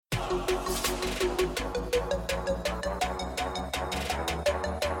Here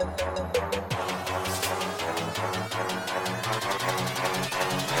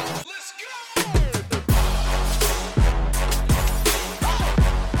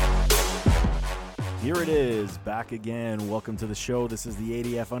it is, back again. Welcome to the show. This is the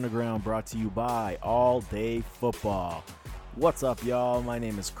ADF Underground, brought to you by All Day Football. What's up, y'all? My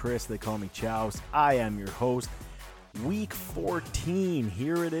name is Chris. They call me Chows. I am your host. Week 14,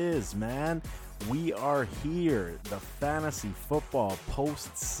 here it is, man. We are here. The fantasy football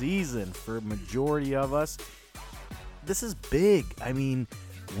postseason for majority of us. This is big. I mean,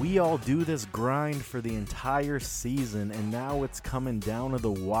 we all do this grind for the entire season, and now it's coming down to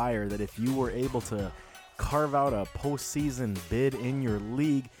the wire that if you were able to carve out a postseason bid in your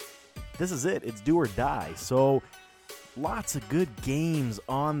league, this is it. It's do or die. So lots of good games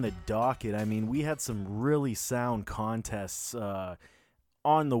on the docket. I mean, we had some really sound contests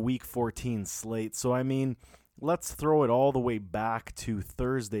on the Week 14 slate. So, I mean, let's throw it all the way back to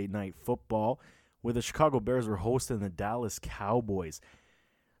Thursday Night Football, where the Chicago Bears were hosting the Dallas Cowboys.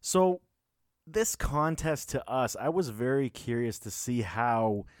 So this contest to us, I was very curious to see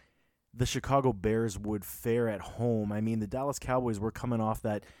how the Chicago Bears would fare at home. I mean, the Dallas Cowboys were coming off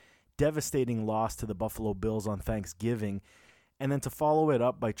that devastating loss to the Buffalo Bills on Thanksgiving, and then to follow it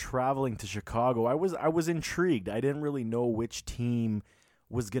up by traveling to Chicago, I was intrigued. I didn't really know which team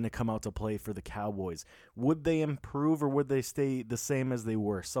was going to come out to play for the Cowboys. Would they improve or would they stay the same as they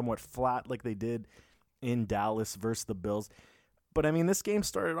were, somewhat flat like they did in Dallas versus the Bills? But, I mean, this game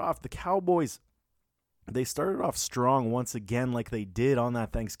started off, the Cowboys, they started off strong once again like they did on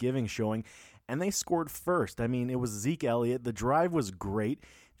that Thanksgiving showing, and they scored first. I mean, it was Zeke Elliott. The drive was great.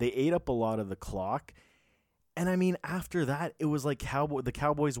 They ate up a lot of the clock. And, I mean, after that, it was like the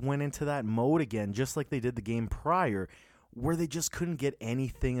Cowboys went into that mode again, just like they did the game prior, where they just couldn't get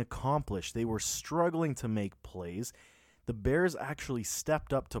anything accomplished. They were struggling to make plays. The Bears actually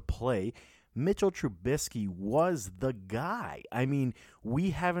stepped up to play. Mitchell Trubisky was the guy. I mean,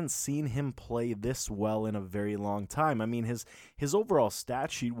 we haven't seen him play this well in a very long time. I mean, his overall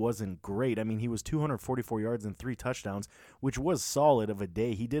stat sheet wasn't great. I mean, he was 244 yards and 3 touchdowns, which was solid of a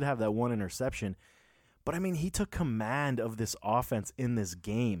day. He did have that one interception. But, I mean, he took command of this offense in this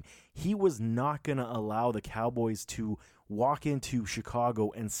game. He was not going to allow the Cowboys to walk into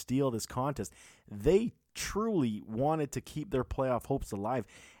Chicago and steal this contest. They truly wanted to keep their playoff hopes alive.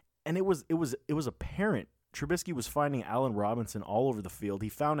 And it was apparent. Trubisky was finding Allen Robinson all over the field. He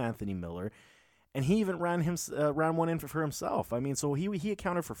found Anthony Miller, and he even ran one in for himself. I mean, so he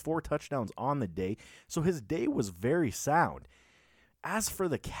accounted for 4 touchdowns on the day. So his day was very sound. As for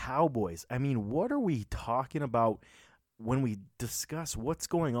the Cowboys, I mean, what are we talking about when we discuss what's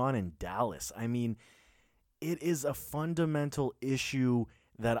going on in Dallas? I mean, it is a fundamental issue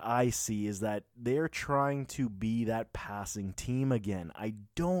that I see is that they're trying to be that passing team again. I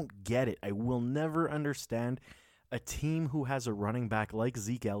don't get it. I will never understand a team who has a running back like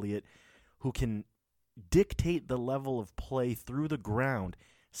Zeke Elliott who can dictate the level of play through the ground,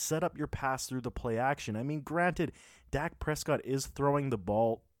 set up your pass through the play action. I mean, granted, Dak Prescott is throwing the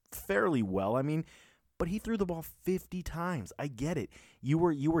ball fairly well. I mean, but he threw the ball 50 times. I get it. You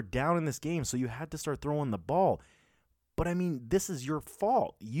were down in this game, so you had to start throwing the ball. But, I mean, this is your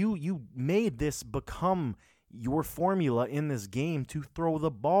fault. You made this become your formula in this game to throw the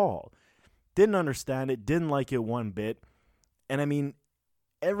ball. Didn't understand it. Didn't like it one bit. And, I mean,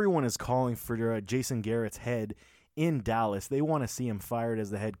 everyone is calling for Jason Garrett's head in Dallas. They want to see him fired as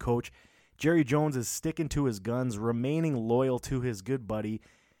the head coach. Jerry Jones is sticking to his guns, remaining loyal to his good buddy.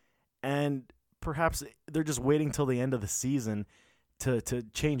 And perhaps they're just waiting till the end of the season to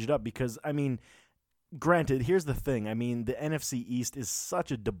change it up because, I mean, granted, here's the thing. I mean, the NFC East is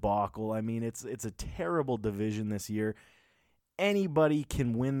such a debacle. I mean, it's a terrible division this year. Anybody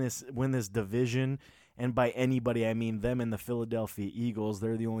can win this division, and by anybody, I mean them and the Philadelphia Eagles.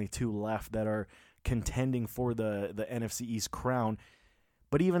 They're the only two left that are contending for the NFC East crown.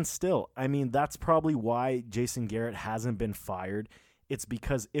 But even still, I mean, that's probably why Jason Garrett hasn't been fired. It's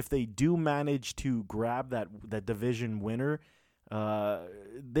because if they do manage to grab that division winner,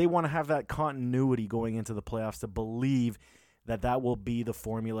 they want to have that continuity going into the playoffs to believe that will be the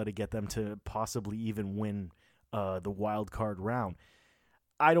formula to get them to possibly even win the wild card round.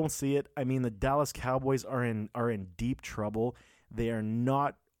 I don't see it. I mean, the Dallas Cowboys are in deep trouble. They are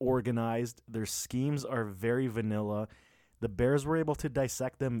not organized. Their schemes are very vanilla. The Bears were able to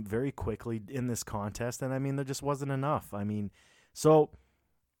dissect them very quickly in this contest, and I mean, there just wasn't enough. I mean, so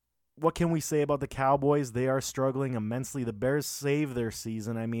what can we say about the Cowboys? They are struggling immensely. The Bears save their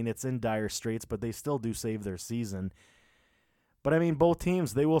season. I mean, it's in dire straits, but they still do save their season. But I mean, both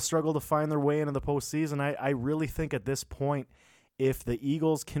teams, they will struggle to find their way into the postseason. I really think at this point, if the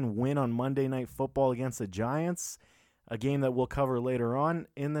Eagles can win on Monday Night Football against the Giants, a game that we'll cover later on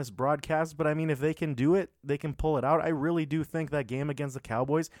in this broadcast, but I mean, if they can do it, they can pull it out. I really do think that game against the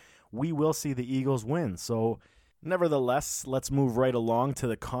Cowboys, we will see the Eagles win. So nevertheless, let's move right along to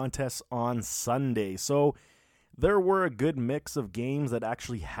the contest on Sunday. So there were a good mix of games that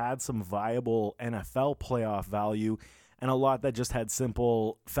actually had some viable NFL playoff value and a lot that just had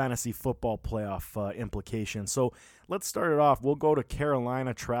simple fantasy football playoff implications. So let's start it off. We'll go to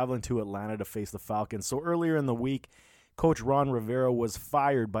Carolina traveling to Atlanta to face the Falcons. So earlier in the week, Coach Ron Rivera was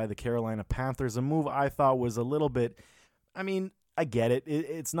fired by the Carolina Panthers, a move I thought was a little bit, I mean, I get it.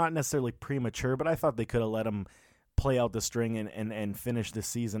 It's not necessarily premature, but I thought they could have let him play out the string and finish the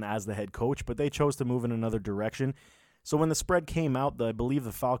season as the head coach, but they chose to move in another direction. So when the spread came out, I believe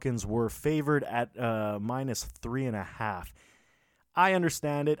the Falcons were favored at -3.5. I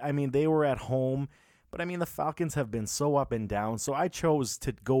understand it. I mean, they were at home, but I mean, the Falcons have been so up and down, so I chose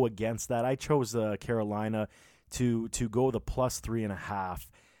to go against that. I chose Carolina to go the +3.5.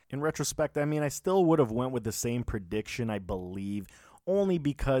 In retrospect, I mean, I still would have went with the same prediction, I believe, only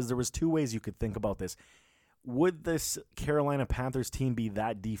because there was two ways you could think about this. Would this Carolina Panthers team be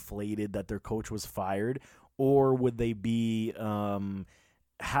that deflated that their coach was fired, or would they be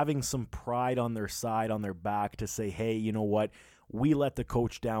having some pride on their side, on their back to say, hey, you know what, we let the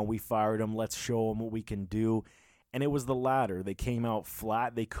coach down, we fired him, let's show him what we can do? And it was the latter. They came out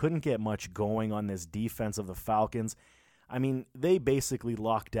flat. They couldn't get much going on this defense of the Falcons. I mean, they basically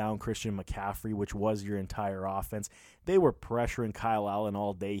locked down Christian McCaffrey, which was your entire offense. They were pressuring Kyle Allen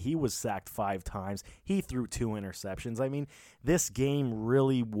all day. He was sacked 5 times. He threw 2 interceptions. I mean, this game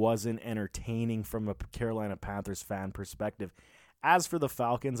really wasn't entertaining from a Carolina Panthers fan perspective. As for the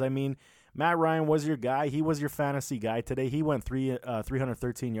Falcons, I mean, Matt Ryan was your guy. He was your fantasy guy today. He went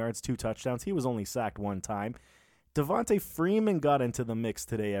 313 yards, 2 touchdowns. He was only sacked 1 time. Devontae Freeman got into the mix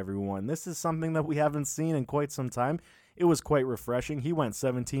today, everyone. This is something that we haven't seen in quite some time. It was quite refreshing. He went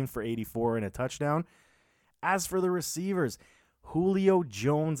 17 for 84 and a touchdown. As for the receivers, Julio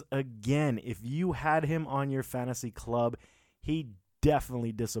Jones again. If you had him on your fantasy club, he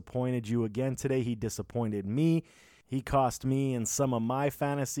definitely disappointed you again today. He disappointed me. He cost me in some of my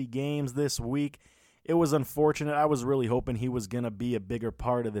fantasy games this week. It was unfortunate. I was really hoping he was going to be a bigger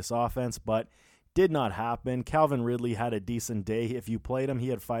part of this offense, but did not happen. Calvin Ridley had a decent day. If you played him, he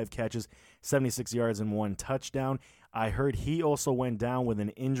had 5 catches, 76 yards, and 1 touchdown. I heard he also went down with an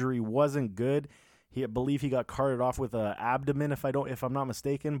injury. Wasn't good. I believe he got carted off with an abdomen, if I'm not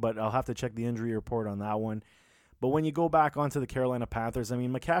mistaken, but I'll have to check the injury report on that one. But when you go back onto the Carolina Panthers, I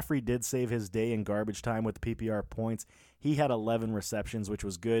mean, McCaffrey did save his day in garbage time with the PPR points. He had 11 receptions, which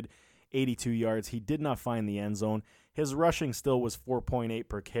was good, 82 yards. He did not find the end zone. His rushing still was 4.8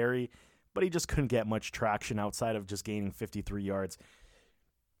 per carry, but he just couldn't get much traction outside of just gaining 53 yards.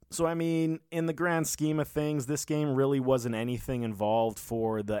 So, I mean, in the grand scheme of things, this game really wasn't anything involved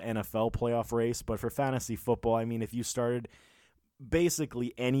for the NFL playoff race. But for fantasy football, I mean, if you started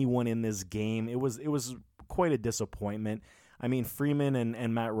basically anyone in this game, it was quite a disappointment. I mean, Freeman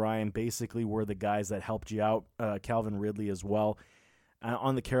and Matt Ryan basically were the guys that helped you out, Calvin Ridley as well.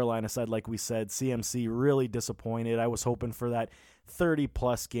 On the Carolina side, like we said, CMC really disappointed. I was hoping for that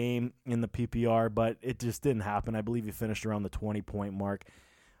 30-plus game in the PPR, but it just didn't happen. I believe he finished around the 20-point mark.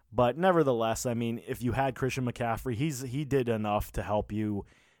 But nevertheless, I mean, if you had Christian McCaffrey, he did enough to help you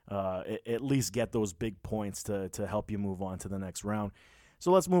at least get those big points to help you move on to the next round.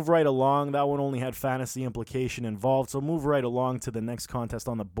 So let's move right along. That one only had fantasy implication involved. So move right along to the next contest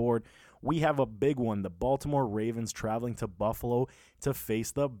on the board. We have a big one. The Baltimore Ravens traveling to Buffalo to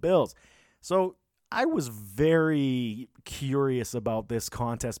face the Bills. So I was very curious about this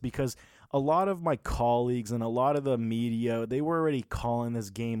contest because a lot of my colleagues and a lot of the media, they were already calling this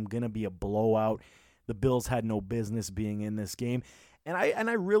game going to be a blowout. The Bills had no business being in this game. And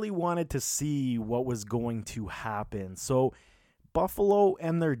I really wanted to see what was going to happen. So Buffalo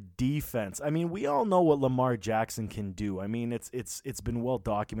and their defense. I mean, we all know what Lamar Jackson can do. I mean, it's been well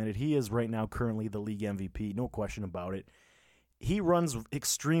documented. He is right now currently the league MVP, no question about it. He runs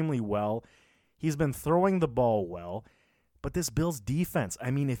extremely well. He's been throwing the ball well. But this Bills defense, I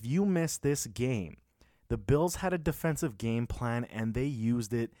mean, if you miss this game, the Bills had a defensive game plan and they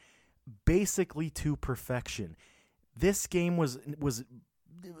used it basically to perfection. This game was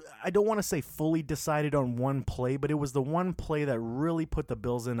I don't want to say fully decided on one play, but it was the one play that really put the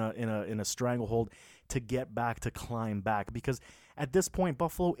Bills in a stranglehold to get back, to climb back. Because at this point,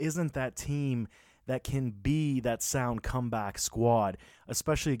 Buffalo isn't that team that can be that sound comeback squad,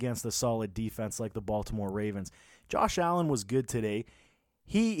 especially against a solid defense like the Baltimore Ravens. Josh Allen was good today.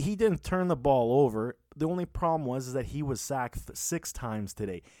 He didn't turn the ball over. The only problem was that he was sacked 6 times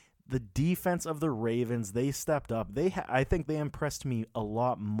today. The defense of the Ravens, they stepped up. I think they impressed me a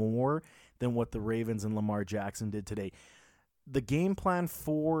lot more than what the Ravens and Lamar Jackson did today. The game plan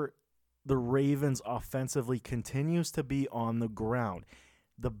for the Ravens offensively continues to be on the ground.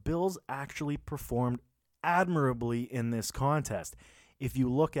 The Bills actually performed admirably in this contest. If you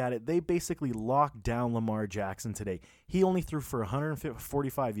look at it, they basically locked down Lamar Jackson today. He only threw for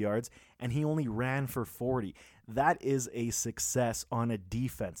 145 yards, and he only ran for 40. That is a success on a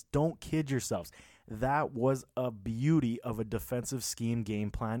defense. Don't kid yourselves. That was a beauty of a defensive scheme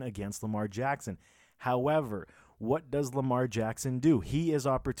game plan against Lamar Jackson. However, what does Lamar Jackson do? He is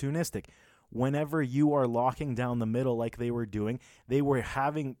opportunistic. Whenever you are locking down the middle like they were doing, they were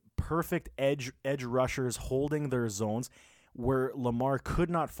having perfect edge rushers holding their zones where Lamar could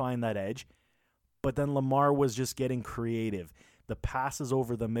not find that edge, but then Lamar was just getting creative. The passes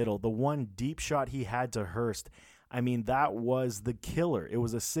over the middle, the one deep shot he had to Hurst, I mean, that was the killer. It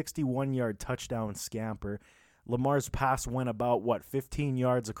was a 61-yard touchdown scamper. Lamar's pass went about, 15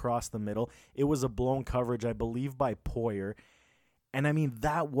 yards across the middle. It was a blown coverage, I believe, by Poyer. And, I mean,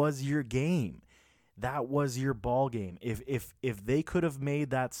 that was your game. That was your ball game. If they could have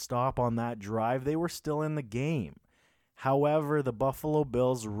made that stop on that drive, they were still in the game. However, the Buffalo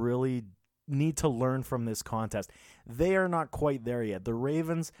Bills really need to learn from this contest. They are not quite there yet. The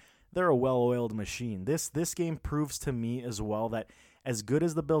Ravens, they're a well-oiled machine. This game proves to me as well that as good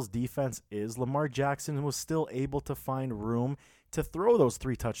as the Bills' defense is, Lamar Jackson was still able to find room to throw those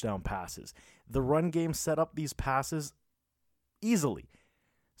 3 touchdown passes. The run game set up these passes easily.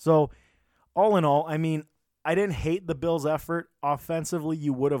 So, all in all, I mean, I didn't hate the Bills' effort. Offensively,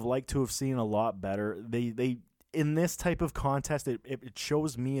 you would have liked to have seen a lot better. They in this type of contest, it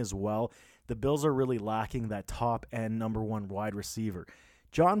shows me as well, the Bills are really lacking that top-end number 1 wide receiver.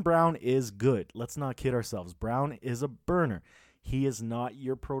 John Brown is good. Let's not kid ourselves. Brown is a burner. He is not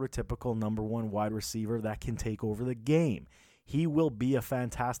your prototypical number 1 wide receiver that can take over the game. He will be a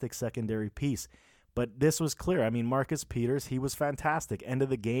fantastic secondary piece. But this was clear. I mean, Marcus Peters, he was fantastic. End of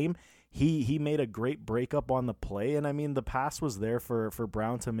the game, he made a great breakup on the play, and I mean the pass was there for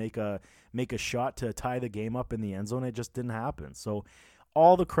Brown to make a shot to tie the game up in the end zone. It just didn't happen. So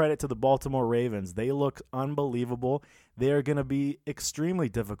all the credit to the Baltimore Ravens. They look unbelievable. They are going to be extremely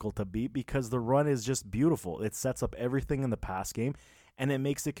difficult to beat because the run is just beautiful. It sets up everything in the pass game, and it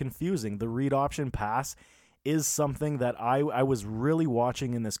makes it confusing. The read option pass is something that I was really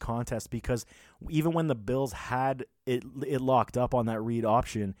watching in this contest because even when the Bills had it locked up on that read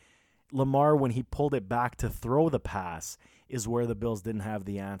option, Lamar, when he pulled it back to throw the pass, is where the Bills didn't have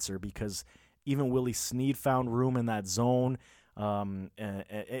the answer because even Willie Snead found room in that zone.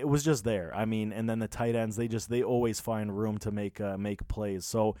 It was just there. I mean, and then the tight ends, they always find room to make plays.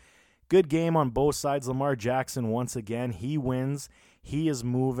 So good game on both sides. Lamar Jackson, once again, he wins. He is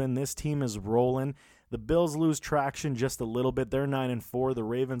moving. This team is rolling. The Bills lose traction just a little bit. They're 9-4. The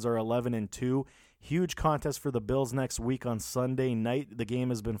Ravens are 11-2. Huge contest for the Bills next week on Sunday night. The game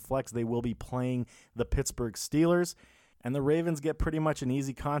has been flexed. They will be playing the Pittsburgh Steelers. And the Ravens get pretty much an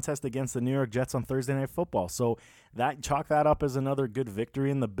easy contest against the New York Jets on Thursday Night Football. So chalk that up as another good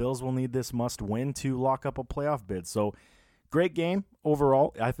victory, and the Bills will need this must-win to lock up a playoff bid. So great game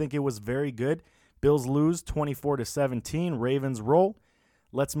overall. I think it was very good. Bills lose 24-17. Ravens roll.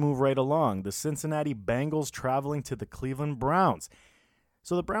 Let's move right along. The Cincinnati Bengals traveling to the Cleveland Browns.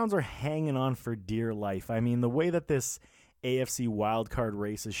 So the Browns are hanging on for dear life. I mean, the way that this AFC wildcard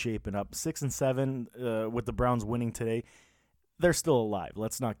race is shaping up, 6-7 with the Browns winning today, they're still alive.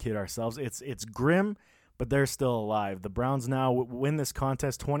 Let's not kid ourselves. It's grim, but they're still alive. The Browns now win this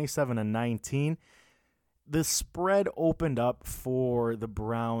contest 27-19. The spread opened up for the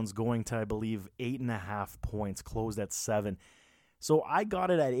Browns going to, I believe, 8.5 points, closed at 7. So I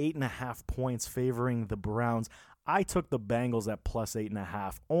got it at 8.5 points favoring the Browns. I took the Bengals at plus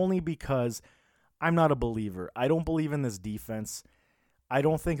 8.5 only because I'm not a believer. I don't believe in this defense. I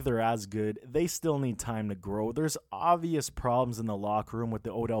don't think they're as good. They still need time to grow. There's obvious problems in the locker room with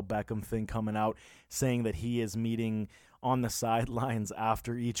the Odell Beckham thing coming out, saying that he is meeting on the sidelines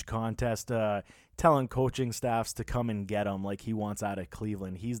after each contest, telling coaching staffs to come and get him like he wants out of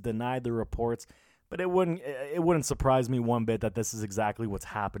Cleveland. He's denied the reports. But it wouldn't surprise me one bit that this is exactly what's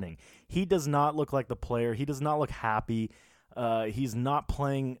happening. He does not look like the player. He does not look happy. He's not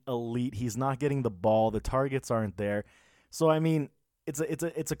playing elite. He's not getting the ball. The targets aren't there. So I mean,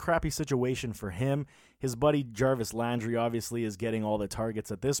 it's a crappy situation for him. His buddy Jarvis Landry obviously is getting all the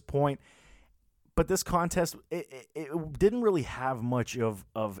targets at this point. But this contest, it didn't really have much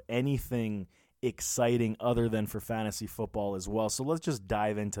of anything exciting other than for fantasy football as well. So let's just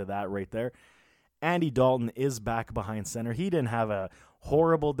dive into that right there. Andy Dalton is back behind center. He didn't have a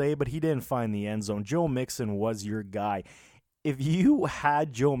horrible day, but he didn't find the end zone. Joe Mixon was your guy. If you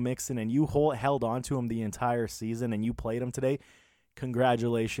had Joe Mixon and you held on to him the entire season and you played him today,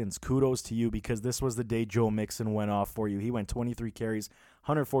 congratulations. Kudos to you, because this was the day Joe Mixon went off for you. He went 23 carries,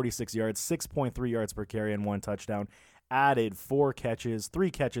 146 yards, 6.3 yards per carry, and 1 touchdown. Added 3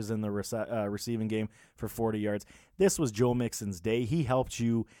 catches in the receiving game for 40 yards. This was Joe Mixon's day. He helped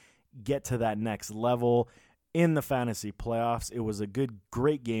you get to that next level in the fantasy playoffs. It was a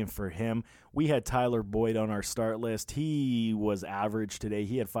great game for him. We had Tyler Boyd on our start list. He was average today.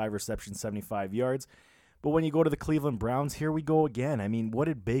 He had 5 receptions, 75 yards. But when you go to the Cleveland Browns, here we go again. I mean, what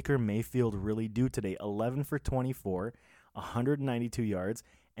did Baker Mayfield really do today? 11 for 24, 192 yards,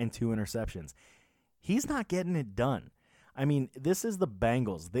 and 2 interceptions. He's not getting it done. I mean, this is the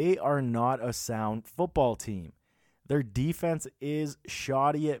Bengals. They are not a sound football team. Their defense is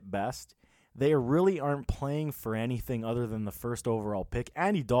shoddy at best. They really aren't playing for anything other than the first overall pick.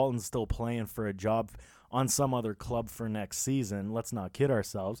 Andy Dalton's still playing for a job on some other club for next season. Let's not kid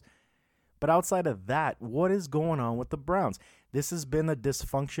ourselves. But outside of that, what is going on with the Browns? This has been the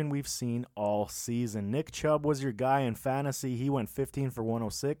dysfunction we've seen all season. Nick Chubb was your guy in fantasy. He went 15 for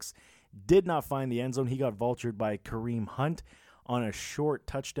 106. Did not find the end zone. He got vultured by Kareem Hunt on a short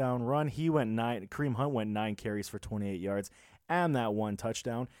touchdown run. Kareem Hunt went 9 carries for 28 yards and that 1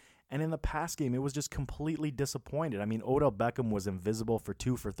 touchdown. And in the pass game, it was just completely disappointed. I mean, Odell Beckham was invisible for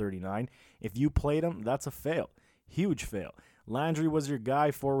 2 for 39. If you played him, that's a fail. Huge fail. Landry was your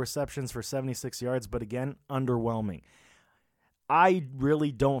guy, 4 receptions for 76 yards, but again, underwhelming. I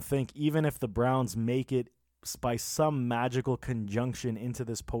really don't think, even if the Browns make it by some magical conjunction into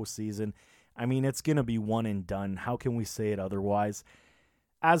this postseason, I mean, it's going to be one and done. How can we say it otherwise?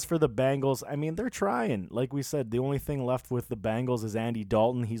 As for the Bengals, I mean, they're trying. Like we said, the only thing left with the Bengals is Andy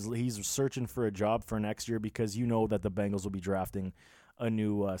Dalton. He's searching for a job for next year, because you know that the Bengals will be drafting a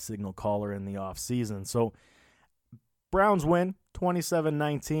new signal caller in the offseason. So Browns win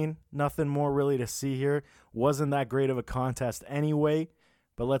 27-19. Nothing more really to see here. Wasn't that great of a contest anyway,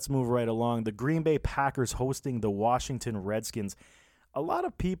 but let's move right along. The Green Bay Packers hosting the Washington Redskins. A lot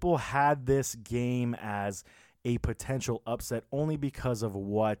of people had this game as a potential upset only because of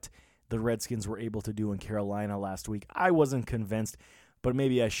what the Redskins were able to do in Carolina last week. I wasn't convinced, but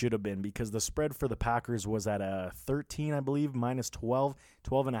maybe I should have been, because the spread for the Packers was at a 13, I believe, minus 12,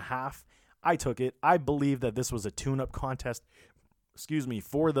 12.5. I took it. I believe that this was a tune-up contest,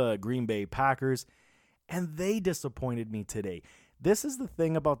 for the Green Bay Packers, and they disappointed me today. This is the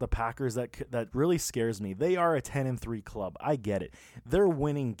thing about the Packers that really scares me. They are a 10-3 club. I get it. They're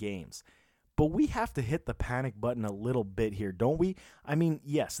winning games. But we have to hit the panic button a little bit here, don't we? I mean,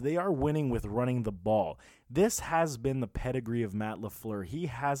 yes, they are winning with running the ball. This has been the pedigree of Matt LaFleur. He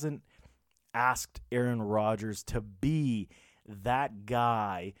hasn't asked Aaron Rodgers to be that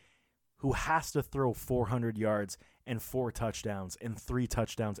guy who has to throw 400 yards and 4 touchdowns and 3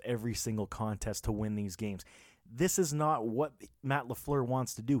 touchdowns every single contest to win these games. This is not what Matt LaFleur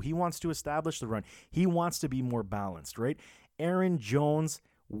wants to do. He wants to establish the run. He wants to be more balanced, right? Aaron Jones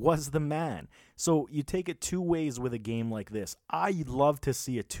was the man. So you take it 2 ways with a game like this. I love to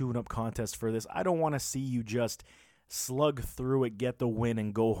see a tune-up contest for this. I don't want to see you just slug through it, get the win,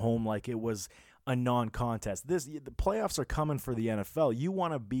 and go home like it was a non-contest. The playoffs are coming for the NFL. You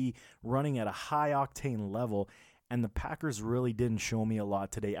want to be running at a high-octane level, and the Packers really didn't show me a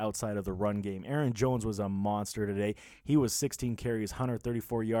lot today outside of the run game. Aaron Jones was a monster today. He was 16 carries,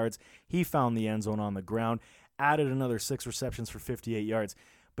 134 yards. He found the end zone on the ground, added another 6 receptions for 58 yards.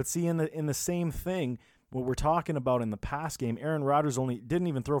 But see, in the same thing, what we're talking about in the pass game, Aaron Rodgers didn't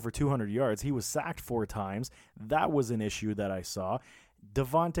even throw for 200 yards. He was sacked 4 times. That was an issue that I saw.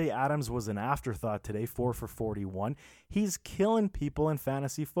 Davante Adams was an afterthought today, 4 for 41. He's killing people in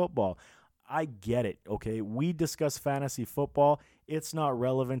fantasy football. I get it, okay? We discuss fantasy football. It's not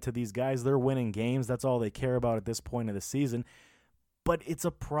relevant to these guys. They're winning games. That's all they care about at this point of the season. But it's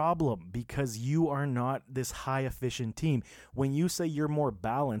a problem because you are not this high-efficient team. When you say you're more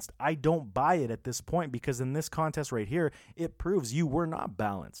balanced, I don't buy it at this point, because in this contest right here, it proves you were not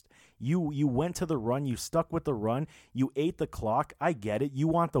balanced. You went to the run. You stuck with the run. You ate the clock. I get it. You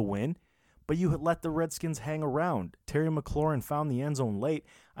want the win. But you let the Redskins hang around. Terry McLaurin found the end zone late.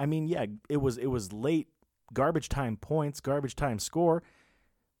 I mean, yeah, it was late garbage time points, garbage time score,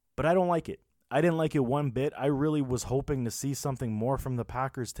 but I don't like it. I didn't like it one bit. I really was hoping to see something more from the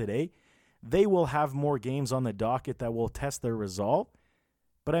Packers today. They will have more games on the docket that will test their resolve.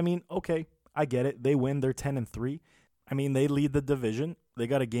 But I mean, okay, I get it. They win. They're 10-3. I mean, they lead the division. They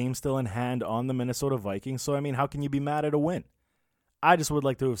got a game still in hand on the Minnesota Vikings. So, I mean, how can you be mad at a win? I just would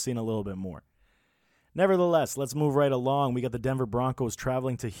like to have seen a little bit more. Nevertheless, let's move right along. We got the Denver Broncos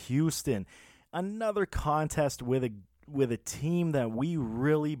traveling to Houston. Another contest with a team that we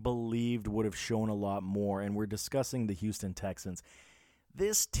really believed would have shown a lot more, and we're discussing the Houston Texans.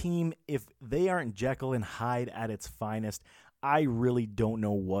 This team, if they aren't Jekyll and Hyde at its finest, I really don't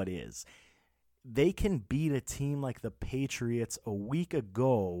know what is. They can beat a team like the Patriots a week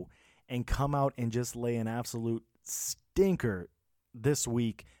ago and come out and just lay an absolute stinker this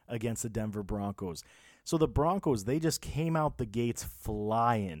week against the Denver Broncos. So the Broncos, they just came out the gates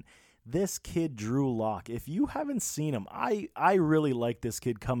flying. This kid, Drew Lock, if you haven't seen him, I really like this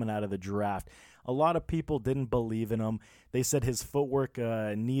kid coming out of the draft. A lot of people didn't believe in him. They said his footwork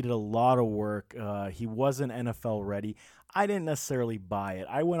needed a lot of work. He wasn't NFL ready. I didn't necessarily buy it.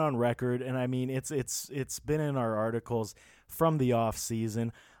 I went on record, and I mean, it's been in our articles from the off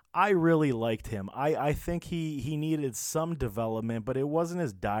season. I really liked him. I think he needed some development, but it wasn't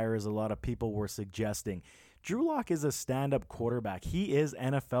as dire as a lot of people were suggesting. Drew Lock is a stand-up quarterback. He is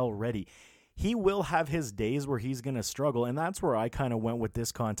NFL ready. He will have his days where he's going to struggle, and that's where I kind of went with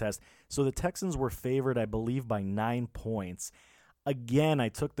this contest. So the Texans were favored, I believe, by 9 points. Again, I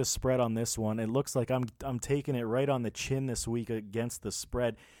took the spread on this one. It looks like I'm taking it right on the chin this week against the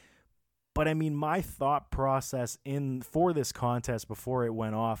spread. But, I mean, my thought process for this contest before it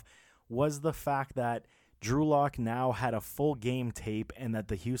went off was the fact that Drew Lock now had a full game tape and that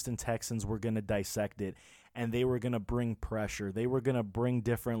the Houston Texans were going to dissect it, and they were going to bring pressure. They were going to bring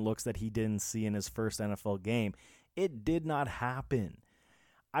different looks that he didn't see in his first NFL game. It did not happen.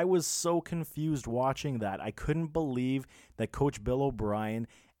 I was so confused watching that. I couldn't believe that Coach Bill O'Brien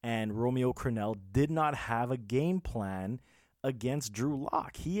and Romeo Crennel did not have a game plan against Drew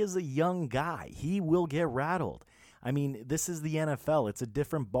Lock. He is a young guy. He will get rattled. I mean, this is the NFL. It's a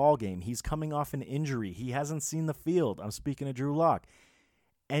different ball game. He's coming off an injury. He hasn't seen the field. I'm speaking of Drew Lock.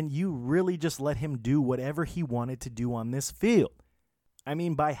 And you really just let him do whatever he wanted to do on this field. I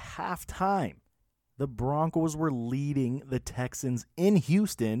mean, by halftime, the Broncos were leading the Texans in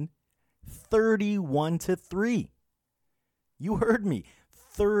Houston 31-3. You heard me.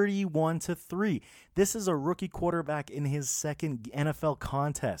 31-3. This is a rookie quarterback in his second NFL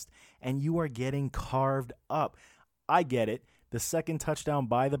contest, and you are getting carved up. I get it. The second touchdown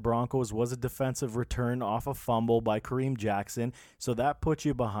by the Broncos was a defensive return off a fumble by Kareem Jackson, so that put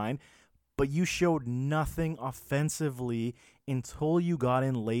you behind. But you showed nothing offensively until you got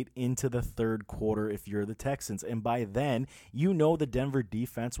in late into the third quarter if you're the Texans. And by then, you know the Denver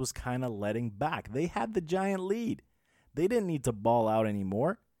defense was kind of letting back. They had the giant lead. They didn't need to ball out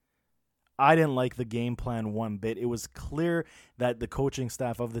anymore. I didn't like the game plan one bit. It was clear that the coaching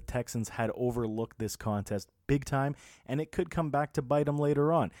staff of the Texans had overlooked this contest big time, and it could come back to bite them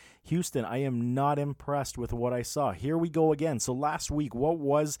later on. Houston, I am not impressed with what I saw. Here we go again. So last week, what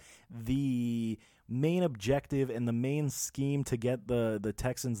was the main objective and the main scheme to get the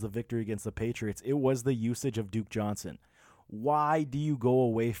Texans the victory against the Patriots? It was the usage of Duke Johnson. Why do you go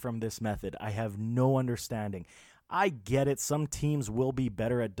away from this method? I have no understanding. I get it. Some teams will be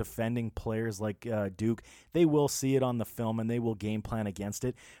better at defending players like Duke. They will see it on the film and they will game plan against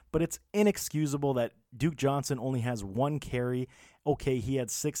it. But it's inexcusable that Duke Johnson only has 1 carry. Okay, he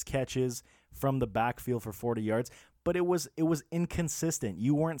had 6 catches from the backfield for 40 yards, but it was inconsistent.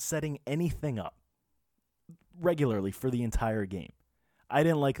 You weren't setting anything up regularly for the entire game. I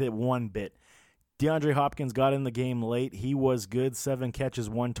didn't like that one bit. DeAndre Hopkins got in the game late. He was good. 7 catches,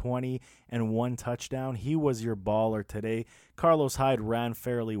 120, and 1 touchdown. He was your baller today. Carlos Hyde ran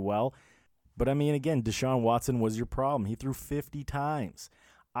fairly well. But, I mean, again, Deshaun Watson was your problem. He threw 50 times.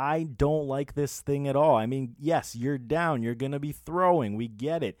 I don't like this thing at all. I mean, yes, you're down. You're going to be throwing. We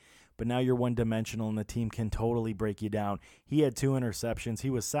get it. But now you're one-dimensional, and the team can totally break you down. He had 2 interceptions. He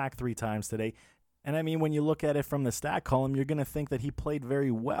was sacked 3 times today. And, I mean, when you look at it from the stat column, you're going to think that he played very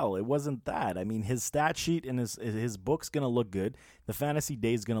well. It wasn't that. I mean, his stat sheet and his book's going to look good. The fantasy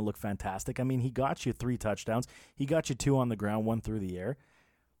day is going to look fantastic. I mean, he got you 3 touchdowns. He got you 2 on the ground, 1 through the air.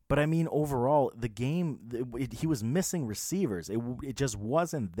 But, I mean, overall, the game, he was missing receivers. It just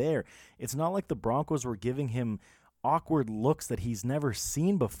wasn't there. It's not like the Broncos were giving him awkward looks that he's never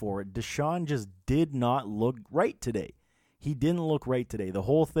seen before. Deshaun just did not look right today. He didn't look right today. The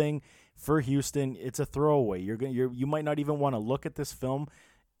whole thing for Houston, it's a throwaway. You might not even want to look at this film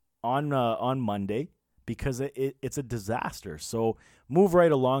on Monday because it's a disaster. So move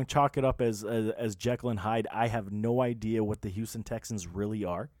right along, chalk it up as Jekyll and Hyde. I have no idea what the Houston Texans really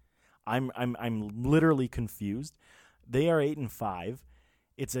are. I'm literally confused. They are 8-5.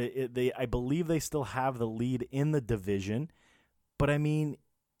 I believe they still have the lead in the division, but I mean,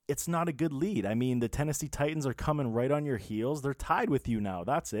 it's not a good lead. I mean, the Tennessee Titans are coming right on your heels. They're tied with you now.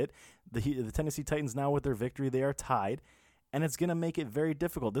 That's it. The Tennessee Titans now with their victory, they are tied, and it's going to make it very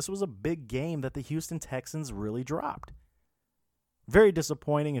difficult. This was a big game that the Houston Texans really dropped. Very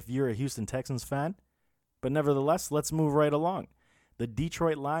disappointing if you're a Houston Texans fan, but nevertheless, let's move right along. The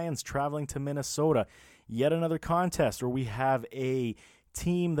Detroit Lions traveling to Minnesota. Yet another contest where we have a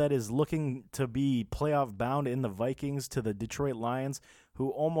team that is looking to be playoff bound in the Vikings to the Detroit Lions, who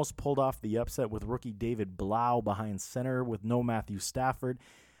almost pulled off the upset with rookie David Blau behind center with no Matthew Stafford.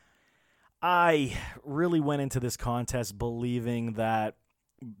 I really went into this contest believing that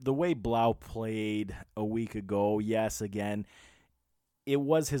the way Blau played a week ago, yes, again, it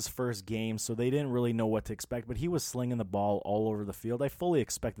was his first game, so they didn't really know what to expect, but he was slinging the ball all over the field. I fully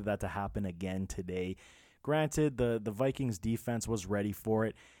expected that to happen again today. Granted, the Vikings defense was ready for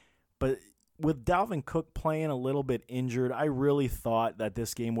it, but with Dalvin Cook playing a little bit injured, I really thought that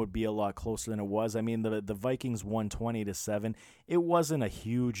this game would be a lot closer than it was. I mean, the Vikings won 20-7. It wasn't a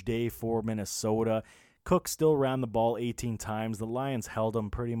huge day for Minnesota. Cook still ran the ball 18 times. The Lions held him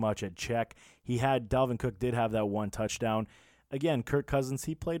pretty much at check. Dalvin Cook did have that one touchdown. Again, Kirk Cousins,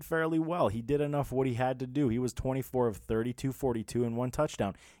 he played fairly well. He did enough what he had to do. He was 24 of 30, 242, and one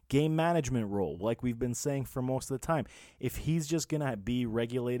touchdown. Game management role, like we've been saying for most of the time. If he's just going to be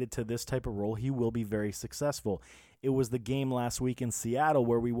regulated to this type of role, he will be very successful. It was the game last week in Seattle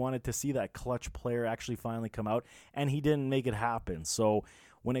where we wanted to see that clutch player actually finally come out, and he didn't make it happen. So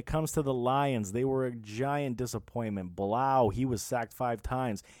when it comes to the Lions, they were a giant disappointment. Blau, he was sacked 5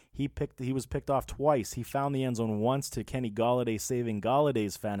 times. He was picked off twice. He found the end zone once to Kenny Golladay saving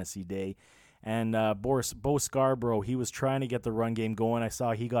Galladay's fantasy day. And Bo Scarborough, he was trying to get the run game going. I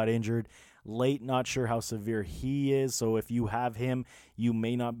saw he got injured late. Not sure how severe he is. So if you have him, you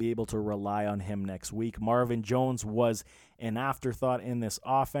may not be able to rely on him next week. Marvin Jones was an afterthought in this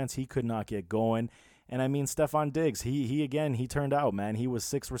offense. He could not get going. And I mean, Stephon Diggs, he turned out, man. He was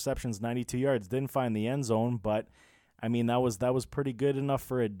 6 receptions, 92 yards. Didn't find the end zone, but I mean, that was pretty good enough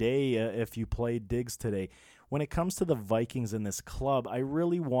for a day if you played Diggs today. When it comes to the Vikings in this club, I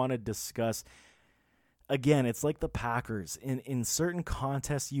really want to discuss, again, it's like the Packers. In certain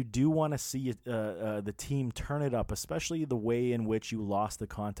contests, you do want to see the team turn it up, especially the way in which you lost the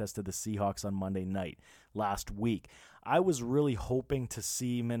contest to the Seahawks on Monday night last week. I was really hoping to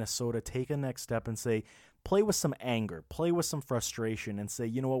see Minnesota take a next step and say, play with some anger, play with some frustration, and say,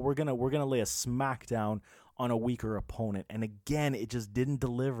 you know what, we're gonna lay a smackdown on a weaker opponent. And again, it just didn't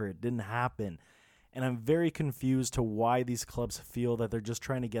deliver. It didn't happen. And I'm very confused to why these clubs feel that they're just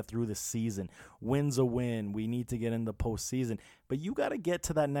trying to get through the season. Win's a win. We need to get in the postseason. But you got to get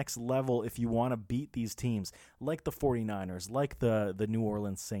to that next level if you want to beat these teams, like the 49ers, like the New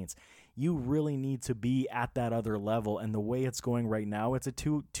Orleans Saints. You really need to be at that other level. And the way it's going right now, it's a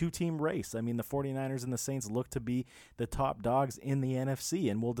two-team race. I mean, the 49ers and the Saints look to be the top dogs in the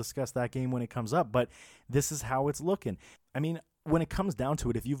NFC, and we'll discuss that game when it comes up. But this is how it's looking. I mean, when it comes down to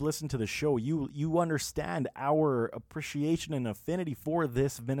it, if you've listened to the show, you understand our appreciation and affinity for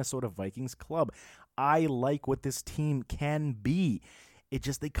this Minnesota Vikings club. I like what this team can be. It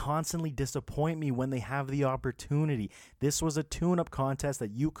just, they constantly disappoint me when they have the opportunity. This was a tune-up contest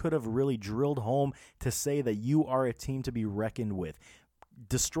that you could have really drilled home to say that you are a team to be reckoned with.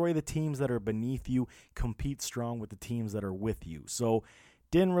 Destroy the teams that are beneath you, compete strong with the teams that are with you. So,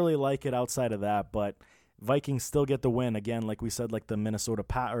 didn't really like it outside of that, but Vikings still get the win. Again, like we said, like the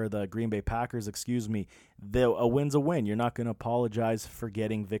the Green Bay Packers, a win's a win. You're not going to apologize for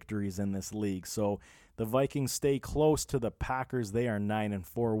getting victories in this league. So the Vikings stay close to the Packers. They are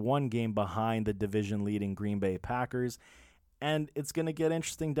 9-4, one game behind the division-leading Green Bay Packers. And it's going to get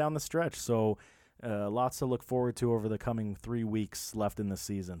interesting down the stretch. So lots to look forward to over the coming 3 weeks left in the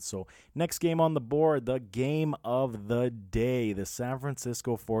season. So next game on the board, the game of the day. The San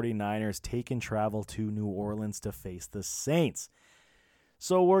Francisco 49ers take and travel to New Orleans to face the Saints.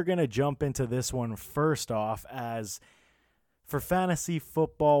 So we're going to jump into this one first off, as for fantasy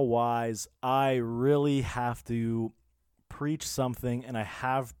football-wise, I really have to preach something, and I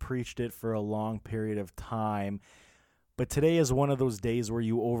have preached it for a long period of time. But today is one of those days where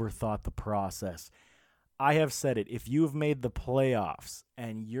you overthought the process. I have said it. If you have made the playoffs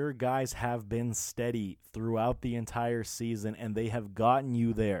and your guys have been steady throughout the entire season and they have gotten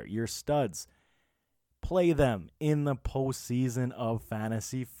you there, your studs, play them in the postseason of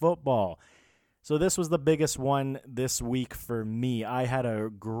fantasy football. So this was the biggest one this week for me. I had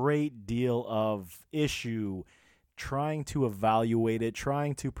a great deal of issue trying to evaluate it,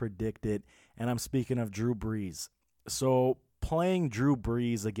 trying to predict it, and I'm speaking of Drew Brees. So playing Drew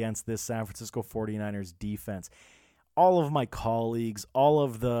Brees against this San Francisco 49ers defense, all of my colleagues, all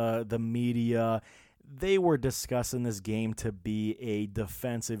of the media, they were discussing this game to be a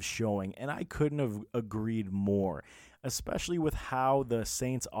defensive showing, and I couldn't have agreed more, especially with how the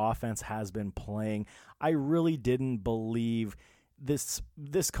Saints offense has been playing. I really didn't believe this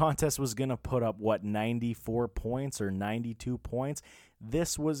contest was going to put up, 94 points or 92 points.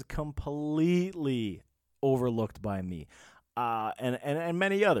 This was completely overlooked by me. And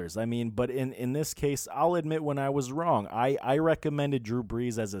many others. I mean, but in this case, I'll admit when I was wrong. I recommended Drew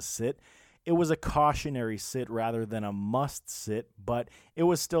Brees as a sit. It was a cautionary sit rather than a must sit, but it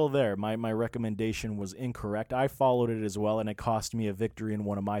was still there. My recommendation was incorrect. I followed it as well, and it cost me a victory in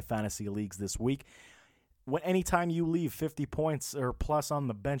one of my fantasy leagues this week. Anytime you leave 50 points or plus on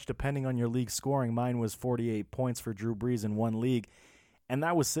the bench, depending on your league scoring, mine was 48 points for Drew Brees in one league, and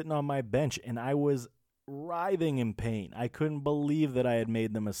that was sitting on my bench, and I was writhing in pain. I couldn't believe that I had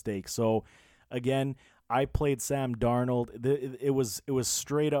made the mistake. So, again, I played Sam Darnold. It was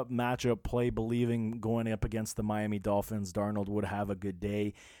straight up matchup play, believing going up against the Miami Dolphins, Darnold would have a good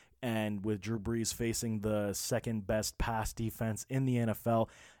day. And with Drew Brees facing the second best pass defense in the NFL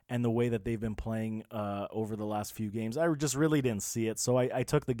and the way that they've been playing over the last few games, I just really didn't see it. So I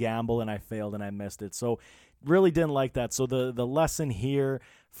took the gamble and I failed and I missed it. So really didn't like that. So the lesson here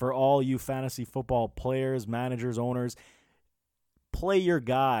for all you fantasy football players, managers, owners, play your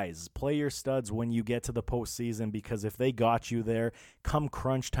guys, play your studs when you get to the postseason, because if they got you there, come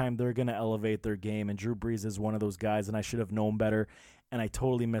crunch time, they're going to elevate their game. And Drew Brees is one of those guys, and I should have known better, and I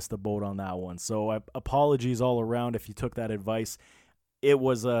totally missed the boat on that one. So apologies all around if you took that advice. It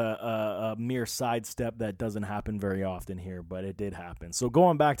was a mere sidestep that doesn't happen very often here, but it did happen. So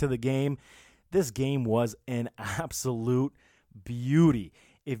going back to the game, this game was an absolute beauty.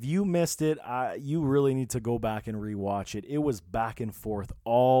 If you missed it, you really need to go back and rewatch it. It was back and forth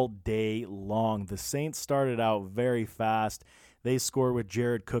all day long. The Saints started out very fast. They scored with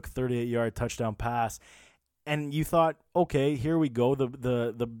Jared Cook, 38-yard touchdown pass. And you thought, okay, here we go.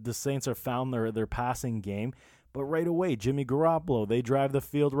 The Saints are found their passing game. But right away, Jimmy Garoppolo, they drive the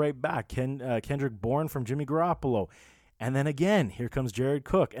field right back. Kendrick Bourne from Jimmy Garoppolo. And then again, here comes Jared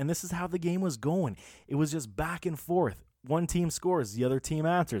Cook. And this is how the game was going. It was just back and forth. One team scores, the other team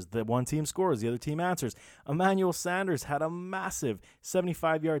answers. The one team scores, the other team answers. Emmanuel Sanders had a massive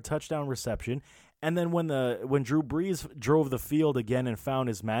 75-yard touchdown reception. And then when Drew Brees drove the field again and found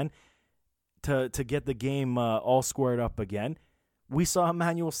his man to get the game all squared up again, we saw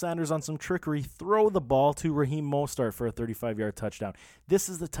Emmanuel Sanders on some trickery throw the ball to Raheem Mostert for a 35-yard touchdown. This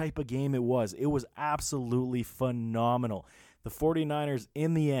is the type of game it was. It was absolutely phenomenal. The 49ers,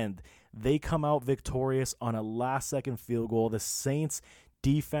 in the end, they come out victorious on a last-second field goal. The Saints'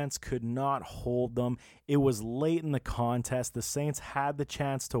 defense could not hold them. It was late in the contest. The Saints had the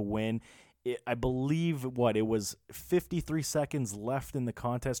chance to win. I believe, it was 53 seconds left in the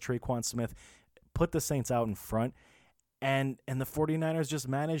contest. Traquan Smith put the Saints out in front. And the 49ers just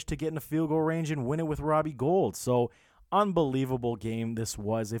managed to get in the field goal range and win it with Robbie Gould. So, unbelievable game this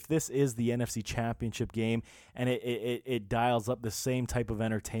was. If this is the NFC Championship game and it dials up the same type of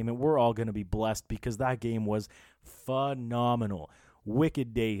entertainment, we're all going to be blessed, because that game was phenomenal.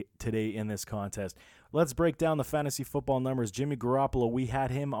 Wicked day today in this contest. Let's break down the fantasy football numbers. Jimmy Garoppolo, we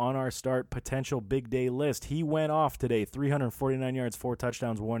had him on our start potential big day list. He went off today, 349 yards, 4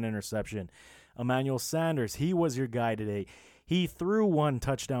 touchdowns, 1 interception. Emmanuel Sanders, he was your guy today. He threw 1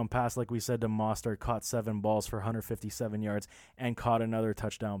 touchdown pass, like we said, to Mostert, caught 7 balls for 157 yards, and caught another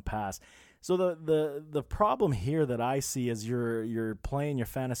touchdown pass. So the problem here that I see as you're playing your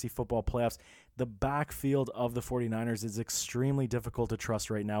fantasy football playoffs, the backfield of the 49ers is extremely difficult to trust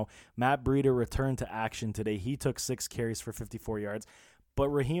right now. Matt Breida returned to action today. He took 6 carries for 54 yards. But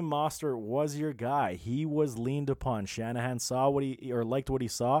Raheem Mostert was your guy. He was leaned upon. Shanahan saw liked what he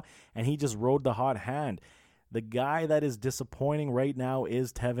saw, and he just rode the hot hand. The guy that is disappointing right now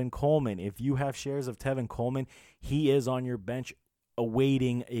is Tevin Coleman. If you have shares of Tevin Coleman, he is on your bench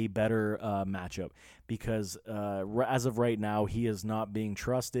awaiting a better matchup, because as of right now, he is not being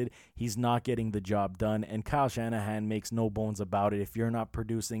trusted. He's not getting the job done, and Kyle Shanahan makes no bones about it. If you're not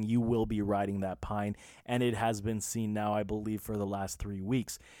producing, you will be riding that pine, and it has been seen now, I believe, for the last 3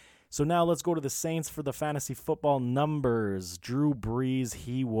 weeks. So now let's go to the Saints for the fantasy football numbers. Drew Brees,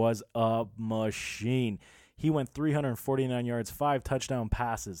 he was a machine. He went 349 yards, 5 touchdown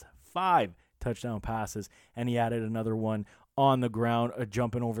passes, and he added another one on the ground,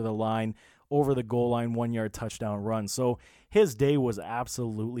 jumping over the line, over the goal line, 1-yard touchdown run. So his day was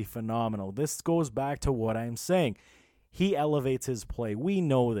absolutely phenomenal. This goes back to what I'm saying. He elevates his play. We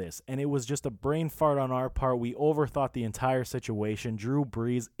know this, and it was just a brain fart on our part. We overthought the entire situation. Drew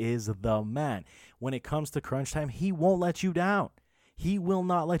Brees is the man. When it comes to crunch time, he won't let you down. He will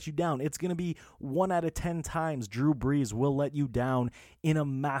not let you down. It's going to be 1 out of 10 times Drew Brees will let you down in a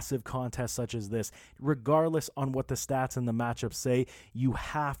massive contest such as this. Regardless on what the stats and the matchups say, you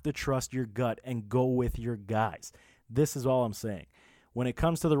have to trust your gut and go with your guys. This is all I'm saying. When it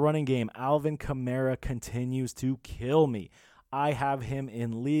comes to the running game, Alvin Kamara continues to kill me. I have him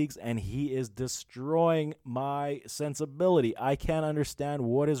in leagues, and he is destroying my sensibility. I can't understand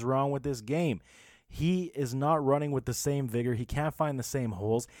what is wrong with this game. He is not running with the same vigor. He can't find the same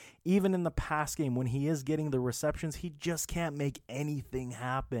holes. Even in the pass game, when he is getting the receptions, he just can't make anything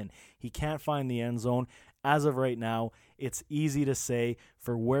happen. He can't find the end zone. As of right now, it's easy to say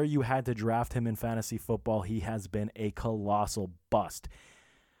for where you had to draft him in fantasy football, he has been a colossal bust.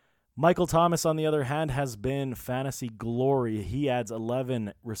 Michael Thomas, on the other hand, has been fantasy glory. He adds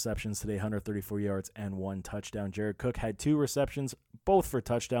 11 receptions today, 134 yards and 1 touchdown. Jared Cook had 2 receptions, both for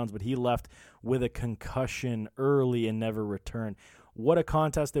touchdowns, but he left with a concussion early and never returned. What a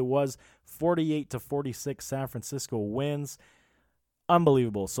contest it was. 48-46, San Francisco wins.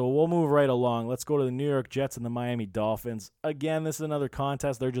 Unbelievable. So we'll move right along. Let's go to the New York Jets and the Miami Dolphins. Again, this is another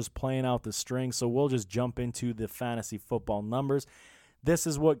contest. They're just playing out the string, so we'll just jump into the fantasy football numbers. This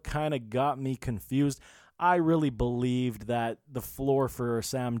is what kind of got me confused. I really believed that the floor for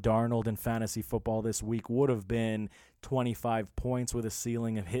Sam Darnold in fantasy football this week would have been 25 points with a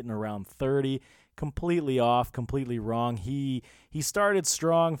ceiling of hitting around 30. Completely off, completely wrong. He started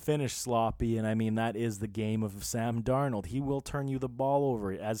strong, finished sloppy, and I mean that is the game of Sam Darnold. He will turn you the ball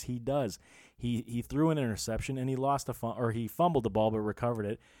over as he does. He threw an interception and he fumbled the ball but recovered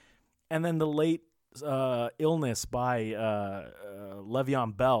it. And then the late illness by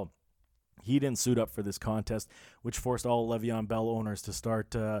Le'Veon Bell. He didn't suit up for this contest, which forced all Le'Veon Bell owners to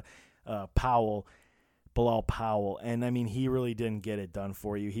start Bilal Powell. And I mean, he really didn't get it done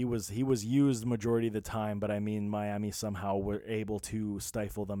for you. He was used majority of the time, but I mean, Miami somehow were able to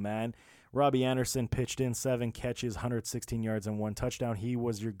stifle the man. Robbie Anderson pitched in 7 catches, 116 yards, and 1 touchdown. He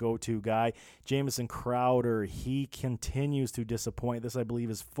was your go-to guy. Jamison Crowder, he continues to disappoint. This, I believe,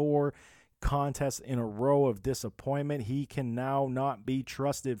 is 4 contests in a row of disappointment. He can now not be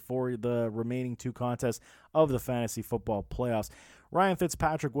trusted for the remaining 2 contests of the fantasy football playoffs. Ryan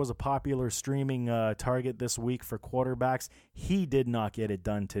Fitzpatrick was a popular streaming target this week for quarterbacks. He did not get it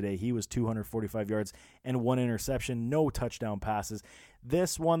done today. He was 245 yards and 1 interception, no touchdown passes.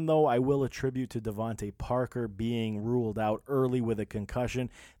 This one, though, I will attribute to Devontae Parker being ruled out early with a concussion.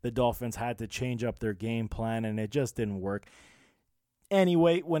 The Dolphins had to change up their game plan, and it just didn't work.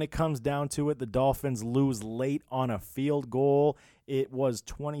 Anyway, when it comes down to it, the Dolphins lose late on a field goal. It was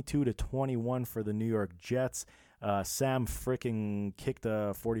 22-21 for the New York Jets. Sam frickin' kicked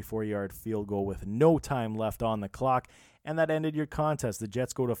a 44-yard field goal with no time left on the clock, and that ended your contest. The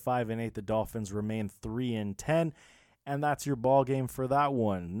Jets go to 5-8. The Dolphins remain 3-10, and that's your ball game for that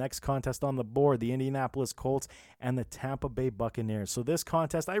one. Next contest on the board, the Indianapolis Colts and the Tampa Bay Buccaneers. So this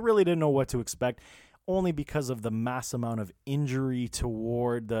contest, I really didn't know what to expect, only because of the mass amount of injury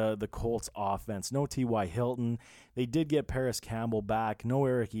toward the Colts offense. No T.Y. Hilton. They did get Paris Campbell back. No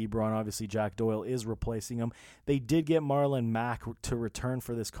Eric Ebron. Obviously, Jack Doyle is replacing him. They did get Marlon Mack to return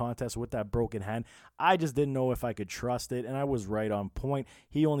for this contest with that broken hand. I just didn't know if I could trust it, and I was right on point.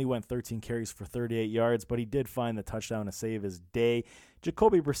 He only went 13 carries for 38 yards, but he did find the touchdown to save his day.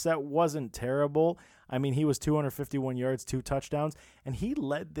 Jacoby Brissett wasn't terrible. I mean, he was 251 yards, 2 touchdowns, and he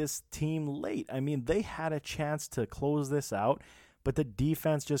led this team late. I mean, they had a chance to close this out, but the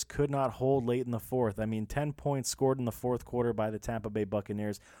defense just could not hold late in the fourth. I mean, 10 points scored in the fourth quarter by the Tampa Bay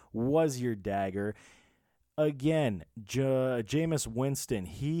Buccaneers was your dagger. Again, Jameis Winston,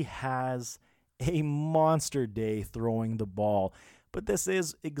 he has a monster day throwing the ball. But this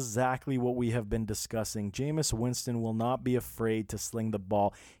is exactly what we have been discussing. Jameis Winston will not be afraid to sling the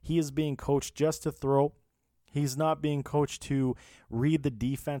ball. He is being coached just to throw. He's not being coached to read the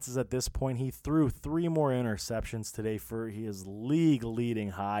defenses at this point. He threw 3 more interceptions today for his league-leading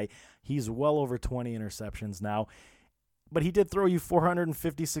high. He's well over 20 interceptions now. But he did throw you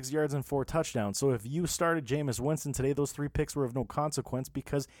 456 yards and 4 touchdowns. So if you started Jameis Winston today, those 3 picks were of no consequence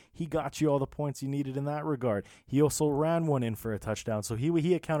because he got you all the points you needed in that regard. He also ran one in for a touchdown. So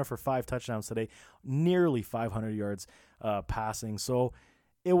he accounted for 5 touchdowns today, nearly 500 yards passing. So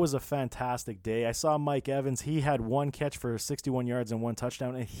it was a fantastic day. I saw Mike Evans. He had 1 catch for 61 yards and 1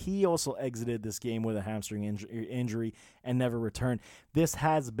 touchdown, and he also exited this game with a hamstring injury and never returned. This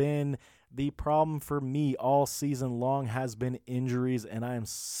has been the problem for me all season long, has been injuries, and I am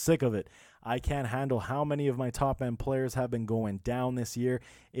sick of it. I can't handle how many of my top-end players have been going down this year.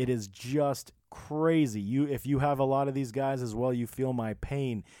 It is just crazy. If you have a lot of these guys as well, you feel my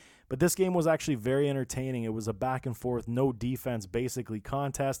pain. But this game was actually very entertaining. It was a back-and-forth, no defense, basically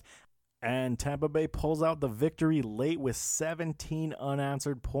contest. And Tampa Bay pulls out the victory late with 17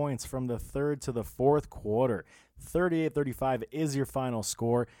 unanswered points from the third to the fourth quarter. 38-35 is your final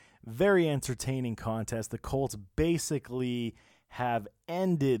score. Very entertaining contest. The Colts basically have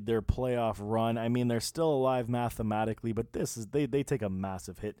ended their playoff run. I mean, they're still alive mathematically, but they take a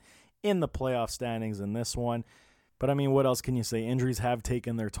massive hit in the playoff standings in this one. But, I mean, what else can you say? Injuries have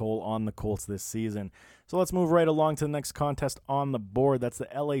taken their toll on the Colts this season. So let's move right along to the next contest on the board. That's the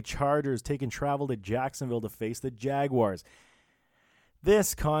LA Chargers taking travel to Jacksonville to face the Jaguars.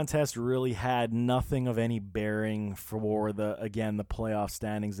 This contest really had nothing of any bearing for the playoff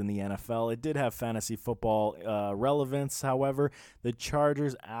standings in the NFL. It did have fantasy football relevance, however. The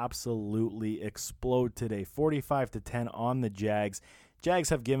Chargers absolutely explode today, 45-10 on the Jags. Jags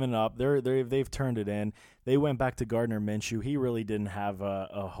have given up. They've turned it in. They went back to Gardner Minshew. He really didn't have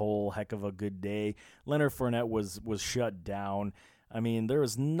a whole heck of a good day. Leonard Fournette was shut down. I mean, there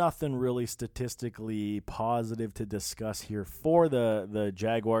was nothing really statistically positive to discuss here for the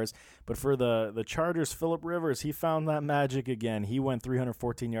Jaguars. But for the Chargers, Phillip Rivers, he found that magic again. He went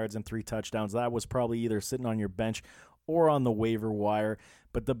 314 yards and 3 touchdowns. That was probably either sitting on your bench or on the waiver wire.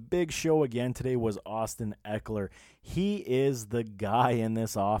 But the big show again today was Austin Ekeler. He is the guy in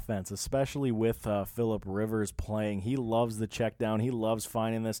this offense, especially with Phillip Rivers playing. He loves the check down. He loves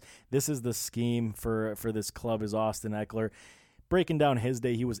finding this. This is the scheme for this club, is Austin Ekeler. Breaking down his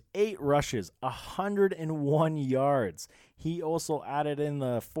day, he was 8 rushes, 101 yards. He also added in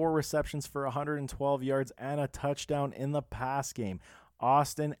the 4 receptions for 112 yards and a touchdown in the pass game.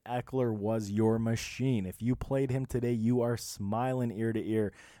 Austin Ekeler was your machine. If you played him today, you are smiling ear to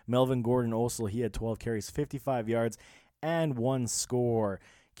ear. Melvin Gordon also, he had 12 carries, 55 yards, and 1 score.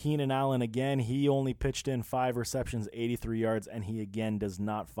 Keenan Allen, again, he only pitched in 5 receptions, 83 yards, and he again does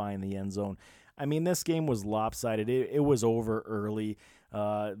not find the end zone. I mean, this game was lopsided. It was over early.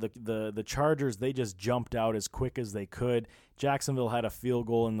 The Chargers, they just jumped out as quick as they could. Jacksonville had a field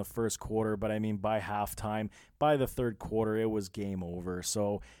goal in the first quarter, but I mean, by halftime, by the third quarter, it was game over.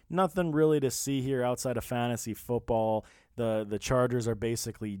 So nothing really to see here outside of fantasy football. The Chargers are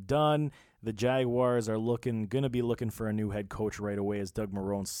basically done. The Jaguars are going to be looking for a new head coach right away, as Doug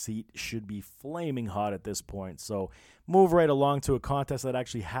Marrone's seat should be flaming hot at this point. So move right along to a contest that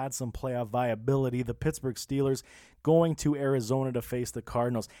actually had some playoff viability. The Pittsburgh Steelers going to Arizona to face the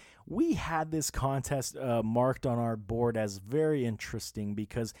Cardinals. We had this contest marked on our board as very interesting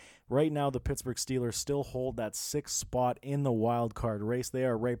because right now the Pittsburgh Steelers still hold that 6th spot in the wild card race. They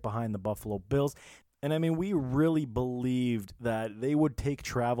are right behind the Buffalo Bills. And I mean, we really believed that they would take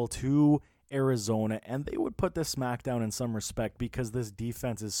travel to Arizona and they would put the smackdown in some respect because this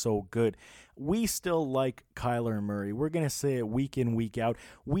defense is so good. We still like Kyler Murray. We're going to say it week in, week out.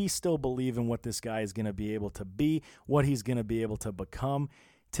 We still believe in what this guy is going to be able to be, what he's going to be able to become.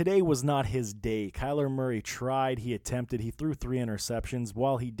 Today was not his day. Kyler Murray tried, he attempted, he threw 3 interceptions.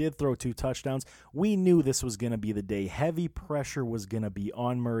 While he did throw 2 touchdowns, we knew this was going to be the day. Heavy pressure was going to be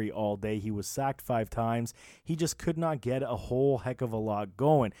on Murray all day. He was sacked 5 times. He just could not get a whole heck of a lot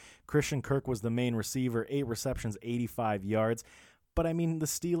going. Christian Kirk was the main receiver, 8 receptions, 85 yards. But, I mean, the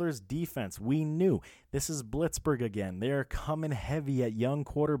Steelers' defense, we knew. This is Blitzburg again. They're coming heavy at young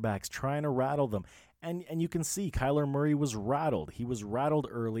quarterbacks, trying to rattle them. And you can see Kyler Murray was rattled. He was rattled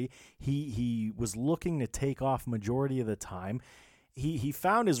early. He was looking to take off majority of the time. He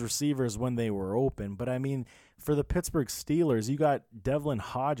found his receivers when they were open. But, I mean, for the Pittsburgh Steelers, you got Devlin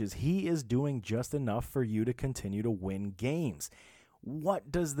Hodges. He is doing just enough for you to continue to win games.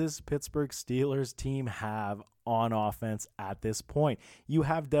 What does this Pittsburgh Steelers team have on offense at this point? You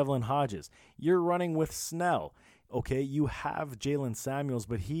have Devlin Hodges. You're running with Snell. Okay, you have Jalen Samuels,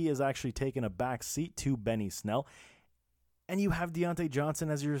 but he is actually taking a back seat to Benny Snell. And you have Deontay Johnson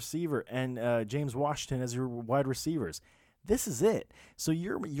as your receiver and James Washington as your wide receivers. This is it. So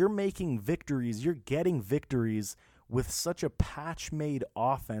you're making victories. You're getting victories with such a patch-made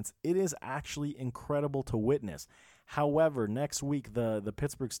offense. It is actually incredible to witness. However, next week, the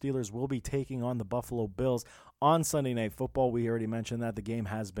Pittsburgh Steelers will be taking on the Buffalo Bills on Sunday Night Football. We already mentioned that. The game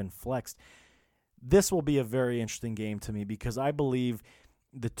has been flexed. This will be a very interesting game to me because I believe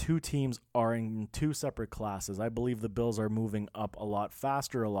the two teams are in 2 separate classes. I believe the Bills are moving up a lot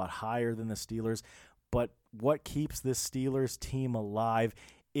faster, a lot higher than the Steelers. But what keeps this Steelers team alive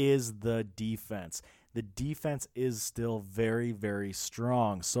is the defense. The defense is still very, very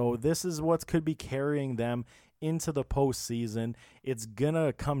strong. So this is what could be carrying them into the postseason. It's going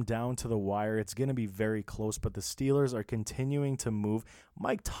to come down to the wire. It's going to be very close, but the Steelers are continuing to move.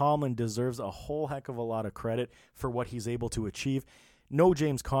 Mike Tomlin deserves a whole heck of a lot of credit for what he's able to achieve. No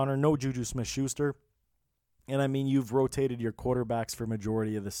James Conner, no Juju Smith-Schuster. And I mean, you've rotated your quarterbacks for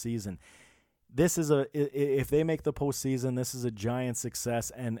majority of the season. This is if they make the postseason, this is a giant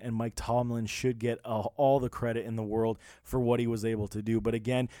success, and Mike Tomlin should get all the credit in the world for what he was able to do. But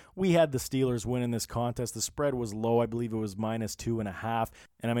again, we had the Steelers win in this contest. The spread was low. I believe it was -2.5.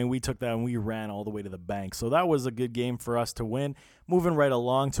 And I mean, we took that and we ran all the way to the bank. So that was a good game for us to win. Moving right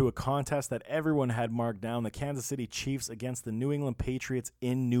along to a contest that everyone had marked down, the Kansas City Chiefs against the New England Patriots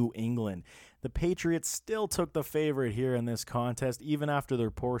in New England. The Patriots still took the favorite here in this contest, even after their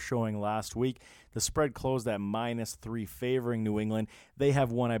poor showing last week. The spread closed at -3, favoring New England. They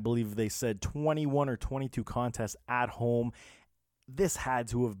have won, I believe they said, 21 or 22 contests at home. This had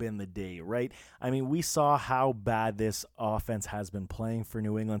to have been the day, right? I mean, we saw how bad this offense has been playing for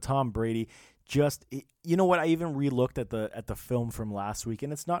New England. Tom Brady just, you know what, I even re-looked at the film from last week,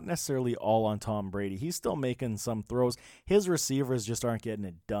 and it's not necessarily all on Tom Brady. He's still making some throws. His receivers just aren't getting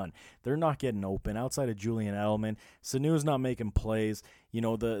it done. They're not getting open. Outside of Julian Edelman, Sanu's not making plays. You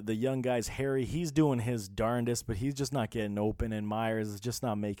know, the young guys, Harry, he's doing his darndest, but he's just not getting open, and Myers is just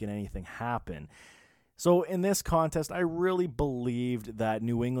not making anything happen. So in this contest, I really believed that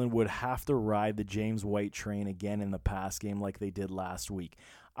New England would have to ride the James White train again in the pass game like they did last week.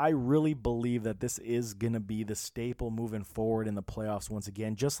 I really believe that this is going to be the staple moving forward in the playoffs once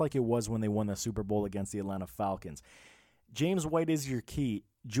again, just like it was when they won the Super Bowl against the Atlanta Falcons. James White is your key.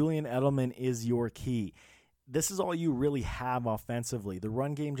 Julian Edelman is your key. This is all you really have offensively. The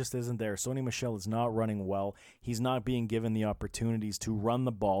run game just isn't there. Sony Michel is not running well. He's not being given the opportunities to run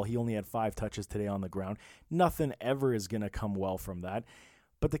the ball. He only had 5 touches today on the ground. Nothing ever is going to come well from that.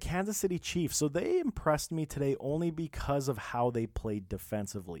 But the Kansas City Chiefs, so they impressed me today only because of how they played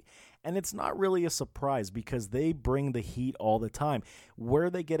defensively. And it's not really a surprise because they bring the heat all the time.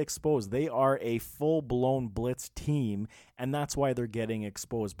 Where they get exposed, they are a full-blown blitz team, and that's why they're getting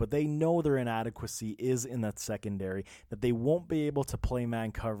exposed. But they know their inadequacy is in that secondary, that they won't be able to play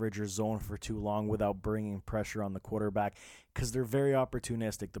man coverage or zone for too long without bringing pressure on the quarterback because they're very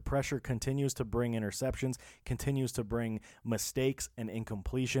opportunistic. The pressure continues to bring interceptions, continues to bring mistakes and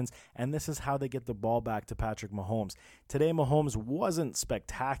incompletions, and this is how they get the ball back to Patrick Mahomes. Today, Mahomes wasn't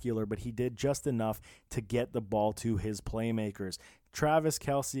spectacular, but he did just enough to get the ball to his playmakers. Travis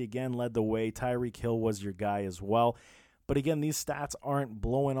Kelce again led the way. Tyreek Hill was your guy as well. But again, these stats aren't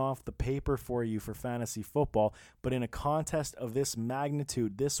blowing off the paper for you for fantasy football. But in a contest of this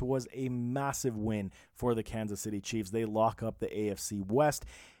magnitude, this was a massive win for the Kansas City Chiefs. They lock up the AFC West.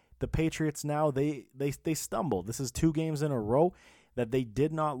 The Patriots now, they stumble. This is 2 games in a row that they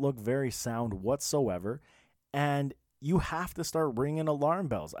did not look very sound whatsoever. And you have to start ringing alarm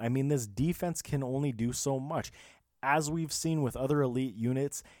bells. I mean, this defense can only do so much. As we've seen with other elite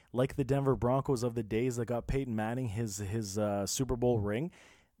units, like the Denver Broncos of the days that got Peyton Manning his Super Bowl ring,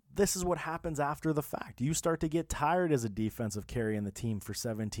 this is what happens after the fact. You start to get tired as a defensive carrying the team for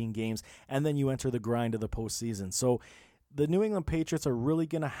 17 games, and then you enter the grind of the postseason. So the New England Patriots are really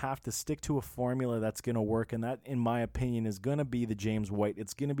going to have to stick to a formula that's going to work, and that, in my opinion, is going to be the James White.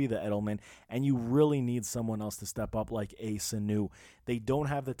 It's going to be the Edelman, and you really need someone else to step up like a Sanu. They don't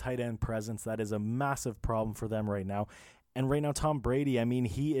have the tight end presence. That is a massive problem for them right now. And right now, Tom Brady, I mean,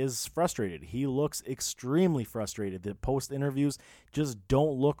 he is frustrated. He looks extremely frustrated. The post interviews just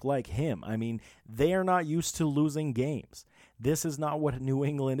don't look like him. I mean, they are not used to losing games. This is not what New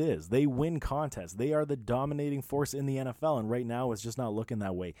England is. They win contests. They are the dominating force in the NFL, and right now it's just not looking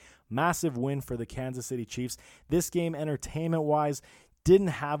that way. Massive win for the Kansas City Chiefs. This game, entertainment-wise, didn't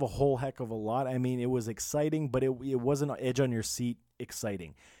have a whole heck of a lot. I mean, it was exciting, but it wasn't edge on your seat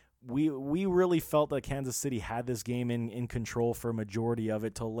exciting. We really felt that Kansas City had this game in control for a majority of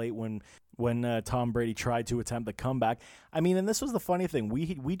it till late when Tom Brady tried to attempt the comeback. I mean, and this was the funny thing.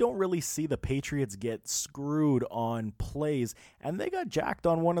 We don't really see the Patriots get screwed on plays, and they got jacked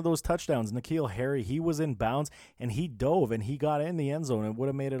on one of those touchdowns. N'Keal Harry, he was in bounds, and he dove, and he got in the end zone. It would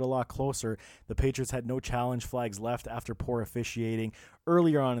have made it a lot closer. The Patriots had no challenge flags left after poor officiating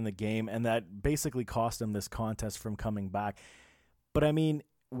earlier on in the game, and that basically cost them this contest from coming back. But, I mean,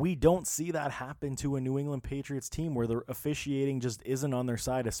 we don't see that happen to a New England Patriots team where the officiating just isn't on their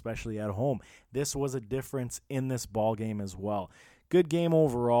side, especially at home. This was a difference in this ball game as well. Good game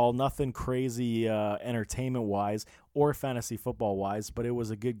overall, nothing crazy entertainment-wise or fantasy football-wise, but it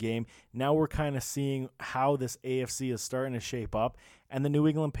was a good game. Now we're kind of seeing how this AFC is starting to shape up, and the New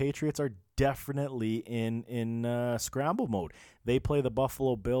England Patriots are definitely in scramble mode. They play the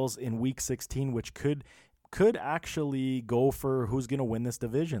Buffalo Bills in Week 16, which could could actually go for who's going to win this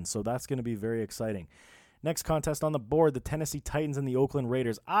division. So that's going to be very exciting. Next contest on the board, the Tennessee Titans and the Oakland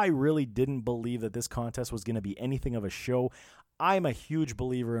Raiders. I really didn't believe that this contest was going to be anything of a show. I'm a huge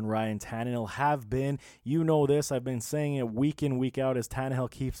believer in Ryan Tannehill, have been. You know this. I've been saying it week in, week out as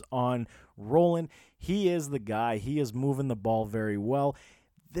Tannehill keeps on rolling. He is the guy. He is moving the ball very well.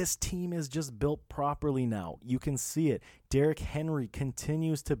 This team is just built properly now. You can see it. Derrick Henry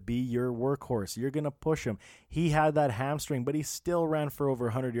continues to be your workhorse. You're going to push him. He had that hamstring, but he still ran for over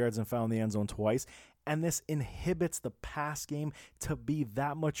 100 yards and found the end zone twice. And this inhibits the pass game to be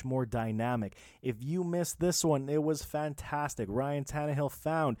that much more dynamic. If you missed this one, it was fantastic. Ryan Tannehill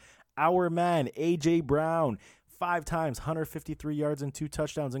found our man, A.J. Brown, 5 times, 153 yards and 2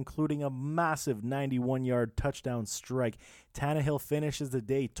 touchdowns, including a massive 91-yard touchdown strike. Tannehill finishes the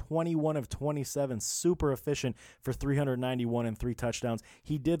day 21 of 27, super efficient for 391 and 3 touchdowns.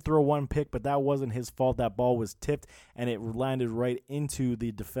 He did throw 1 pick, but that wasn't his fault. That ball was tipped, and it landed right into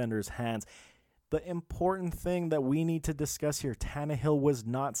the defender's hands. The important thing that we need to discuss here, Tannehill was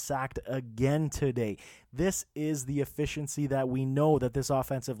not sacked again today. This is the efficiency that we know that this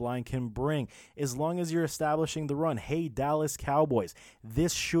offensive line can bring. As long as you're establishing the run, hey, Dallas Cowboys,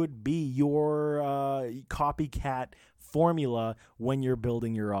 this should be your copycat formula when you're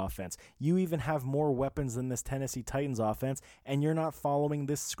building your offense. You even have more weapons than this Tennessee Titans offense, and you're not following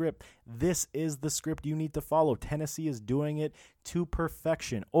this script. This is the script you need to follow. Tennessee is doing it to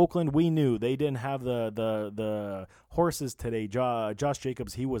perfection. Oakland, we knew they didn't have the horses today. Josh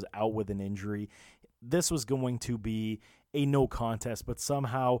Jacobs, he was out with an injury. This was going to be a no contest, but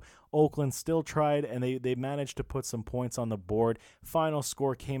somehow Oakland still tried, and they managed to put some points on the board. Final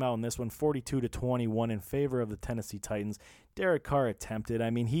score came out in this one, 42-21 in favor of the Tennessee Titans. Derek Carr attempted. I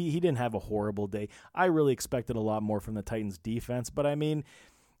mean, he didn't have a horrible day. I really expected a lot more from the Titans defense, but I mean,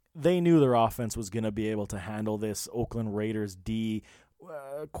 they knew their offense was going to be able to handle this Oakland Raiders D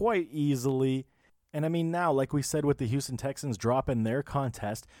quite easily. And I mean, now, like we said with the Houston Texans dropping their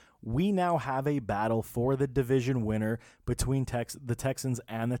contest, we now have a battle for the division winner between the Texans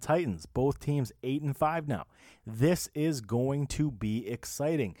and the Titans. Both teams 8-5 now. This is going to be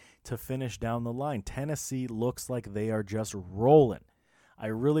exciting to finish down the line. Tennessee looks like they are just rolling. I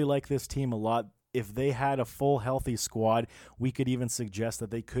really like this team a lot. If they had a full healthy squad, we could even suggest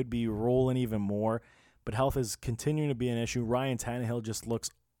that they could be rolling even more. But health is continuing to be an issue. Ryan Tannehill just looks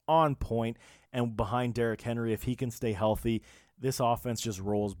on point, and behind Derrick Henry, if he can stay healthy, this offense just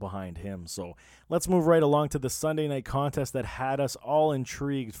rolls behind him. So let's move right along to the Sunday night contest that had us all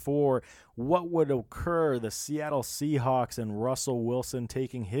intrigued for what would occur. The Seattle Seahawks and Russell Wilson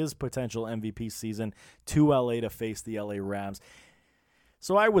taking his potential MVP season to LA to face the LA Rams.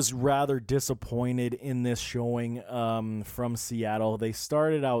 So I was rather disappointed in this showing from Seattle. They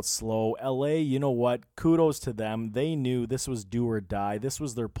started out slow. LA, you know what? Kudos to them. They knew this was do or die. This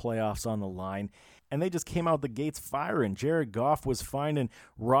was their playoffs on the line. And they just came out the gates firing. Jared Goff was finding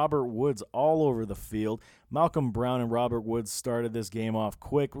Robert Woods all over the field. Malcolm Brown and Robert Woods started this game off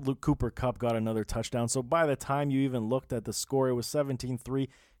quick. Luke Cooper Kupp got another touchdown. So by the time you even looked at the score, it was 17-3.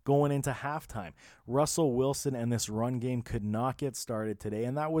 Going into halftime. Russell Wilson and this run game could not get started today,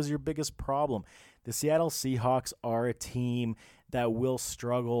 and that was your biggest problem. The Seattle Seahawks are a team that will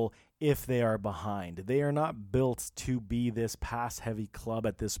struggle if they are behind. They are not built to be this pass-heavy club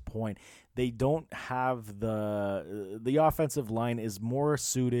at this point. They don't have the offensive line is more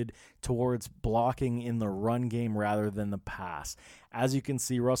suited towards blocking in the run game rather than the pass. As you can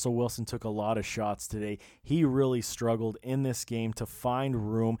see, Russell Wilson took a lot of shots today. He really struggled in this game to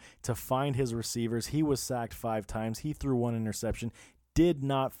find room, to find his receivers. He was sacked 5 times. He threw 1 interception. Did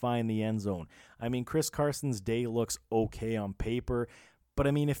not find the end zone. I mean, Chris Carson's day looks okay on paper, but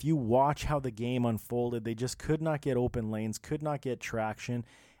I mean, if you watch how the game unfolded, they just could not get open lanes, could not get traction,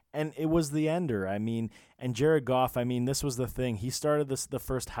 and it was the ender. I mean, and Jared Goff, I mean, this was the thing. He started the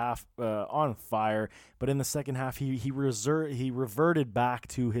first half on fire, but in the second half, he reverted back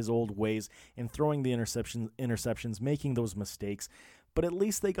to his old ways in throwing the interceptions, making those mistakes. But at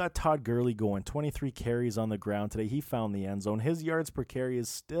least they got Todd Gurley going. 23 carries on the ground today. He found the end zone. His yards per carry is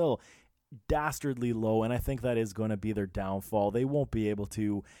still dastardly low, and I think that is going to be their downfall. They won't be able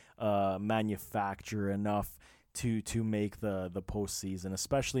to manufacture enough to make the postseason,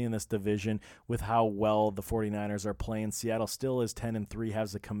 especially in this division with how well the 49ers are playing. Seattle still is 10-3,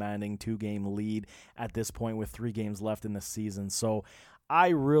 has a commanding 2-game lead at this point with 3 games left in the season. So I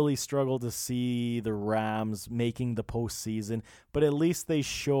really struggle to see the Rams making the postseason, but at least they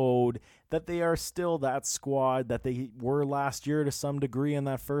showed that they are still that squad that they were last year to some degree in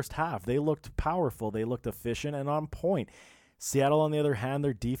that first half. They looked powerful, they looked efficient and on point. Seattle, on the other hand,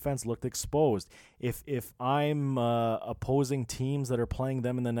 their defense looked exposed. If I'm opposing teams that are playing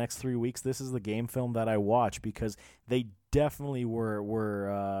them in the next 3 weeks, this is the game film that I watch, because they definitely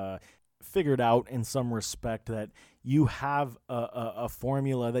were figured out in some respect that you have a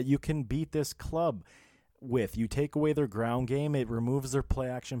formula that you can beat this club with. You take away their ground game, it removes their play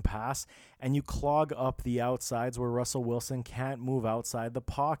action pass, and you clog up the outsides where Russell Wilson can't move outside the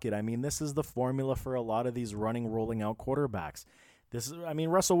pocket. I mean, this is the formula for a lot of these running, rolling out quarterbacks.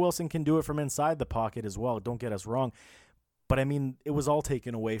 Russell Wilson can do it from inside the pocket as well, don't get us wrong. But, I mean, it was all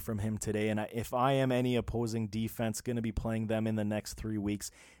taken away from him today, and if I am any opposing defense going to be playing them in the next 3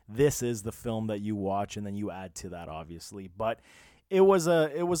 weeks, this is the film that you watch, and then you add to that, obviously. But it was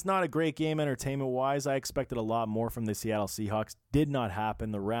not a great game entertainment-wise. I expected a lot more from the Seattle Seahawks. Did not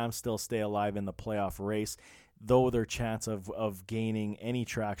happen. The Rams still stay alive in the playoff race, though their chance of gaining any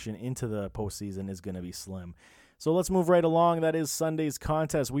traction into the postseason is going to be slim. So let's move right along. That is Sunday's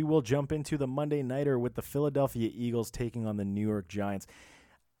contest. We will jump into the Monday Nighter with the Philadelphia Eagles taking on the New York Giants.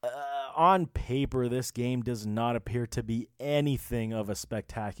 On paper, this game does not appear to be anything of a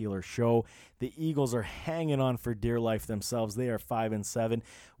spectacular show. The Eagles are hanging on for dear life themselves. They are 5-7,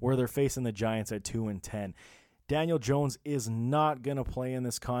 where they're facing the Giants at 2-10. Daniel Jones is not going to play in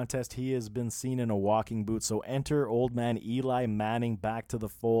this contest. He has been seen in a walking boot. So enter old man Eli Manning back to the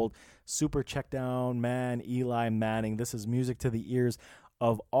fold. Super checkdown man Eli Manning. This is music to the ears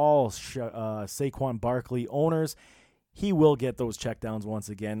of all Saquon Barkley owners. He will get those checkdowns once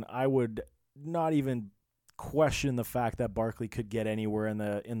again. I would not even question the fact that Barkley could get anywhere in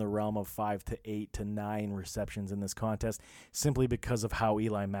the realm of 5 to 8 to 9 receptions in this contest, simply because of how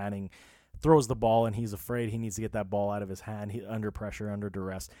Eli Manning throws the ball, and he's afraid he needs to get that ball out of his hand under pressure, under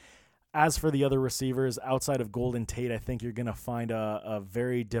duress. As for the other receivers, outside of Golden Tate, I think you're going to find a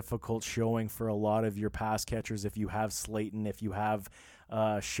very difficult showing for a lot of your pass catchers. If you have Slayton, if you have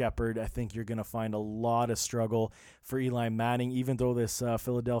Shepard, I think you're going to find a lot of struggle for Eli Manning. Even though this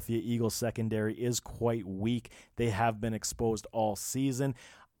Philadelphia Eagles secondary is quite weak, they have been exposed all season.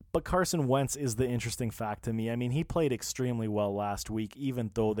 But Carson Wentz is the interesting fact to me. I mean, he played extremely well last week, even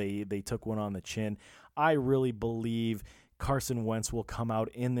though they took one on the chin. I really believe Carson Wentz will come out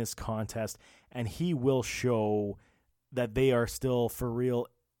in this contest, and he will show that they are still for real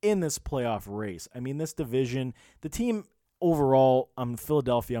in this playoff race. I mean, this division, the team overall,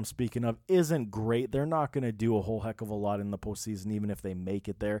 Philadelphia I'm speaking of, isn't great. They're not going to do a whole heck of a lot in the postseason, even if they make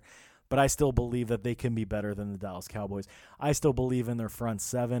it there. But I still believe that they can be better than the Dallas Cowboys. I still believe in their front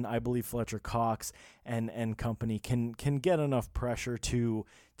seven. I believe Fletcher Cox and company can get enough pressure to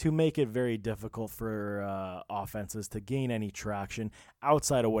make it very difficult for offenses to gain any traction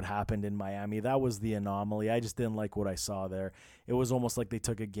outside of what happened in Miami. That was the anomaly. I just didn't like what I saw there. It was almost like they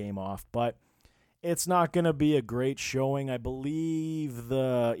took a game off. But it's not going to be a great showing. I believe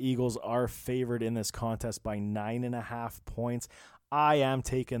the Eagles are favored in this contest by 9.5 points. I am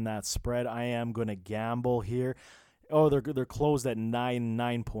taking that spread. I am going to gamble here. Oh, they're closed at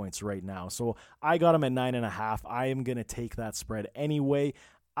 9 points right now. So I got them at 9.5. I am going to take that spread anyway.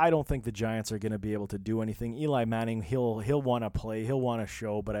 I don't think the Giants are going to be able to do anything. Eli Manning, he'll want to play. He'll want to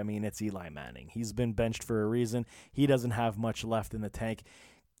show, but I mean, it's Eli Manning. He's been benched for a reason. He doesn't have much left in the tank.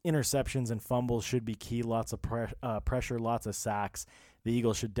 Interceptions and fumbles should be key. Lots of pressure, lots of sacks. The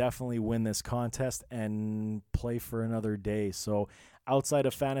Eagles should definitely win this contest and play for another day. So outside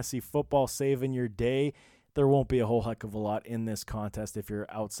of fantasy football saving your day, there won't be a whole heck of a lot in this contest if you're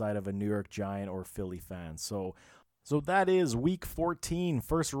outside of a New York Giant or Philly fan. So that is Week 14,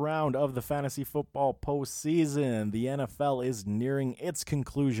 first round of the fantasy football postseason. The NFL is nearing its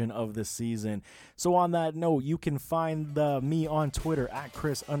conclusion of the season. So on that note, you can find me on Twitter at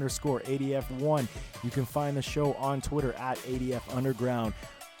Chris_ADF1. You can find the show on Twitter at ADF Underground.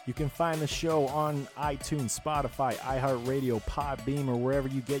 You can find the show on iTunes, Spotify, iHeartRadio, Podbeam, or wherever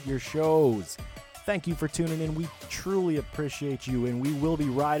you get your shows. Thank you for tuning in. We truly appreciate you, and we will be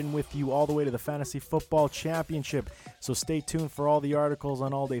riding with you all the way to the Fantasy Football Championship. So stay tuned for all the articles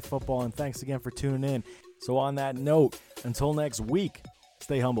on All Day Football, and thanks again for tuning in. So on that note, until next week,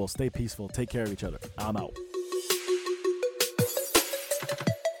 stay humble, stay peaceful, take care of each other. I'm out.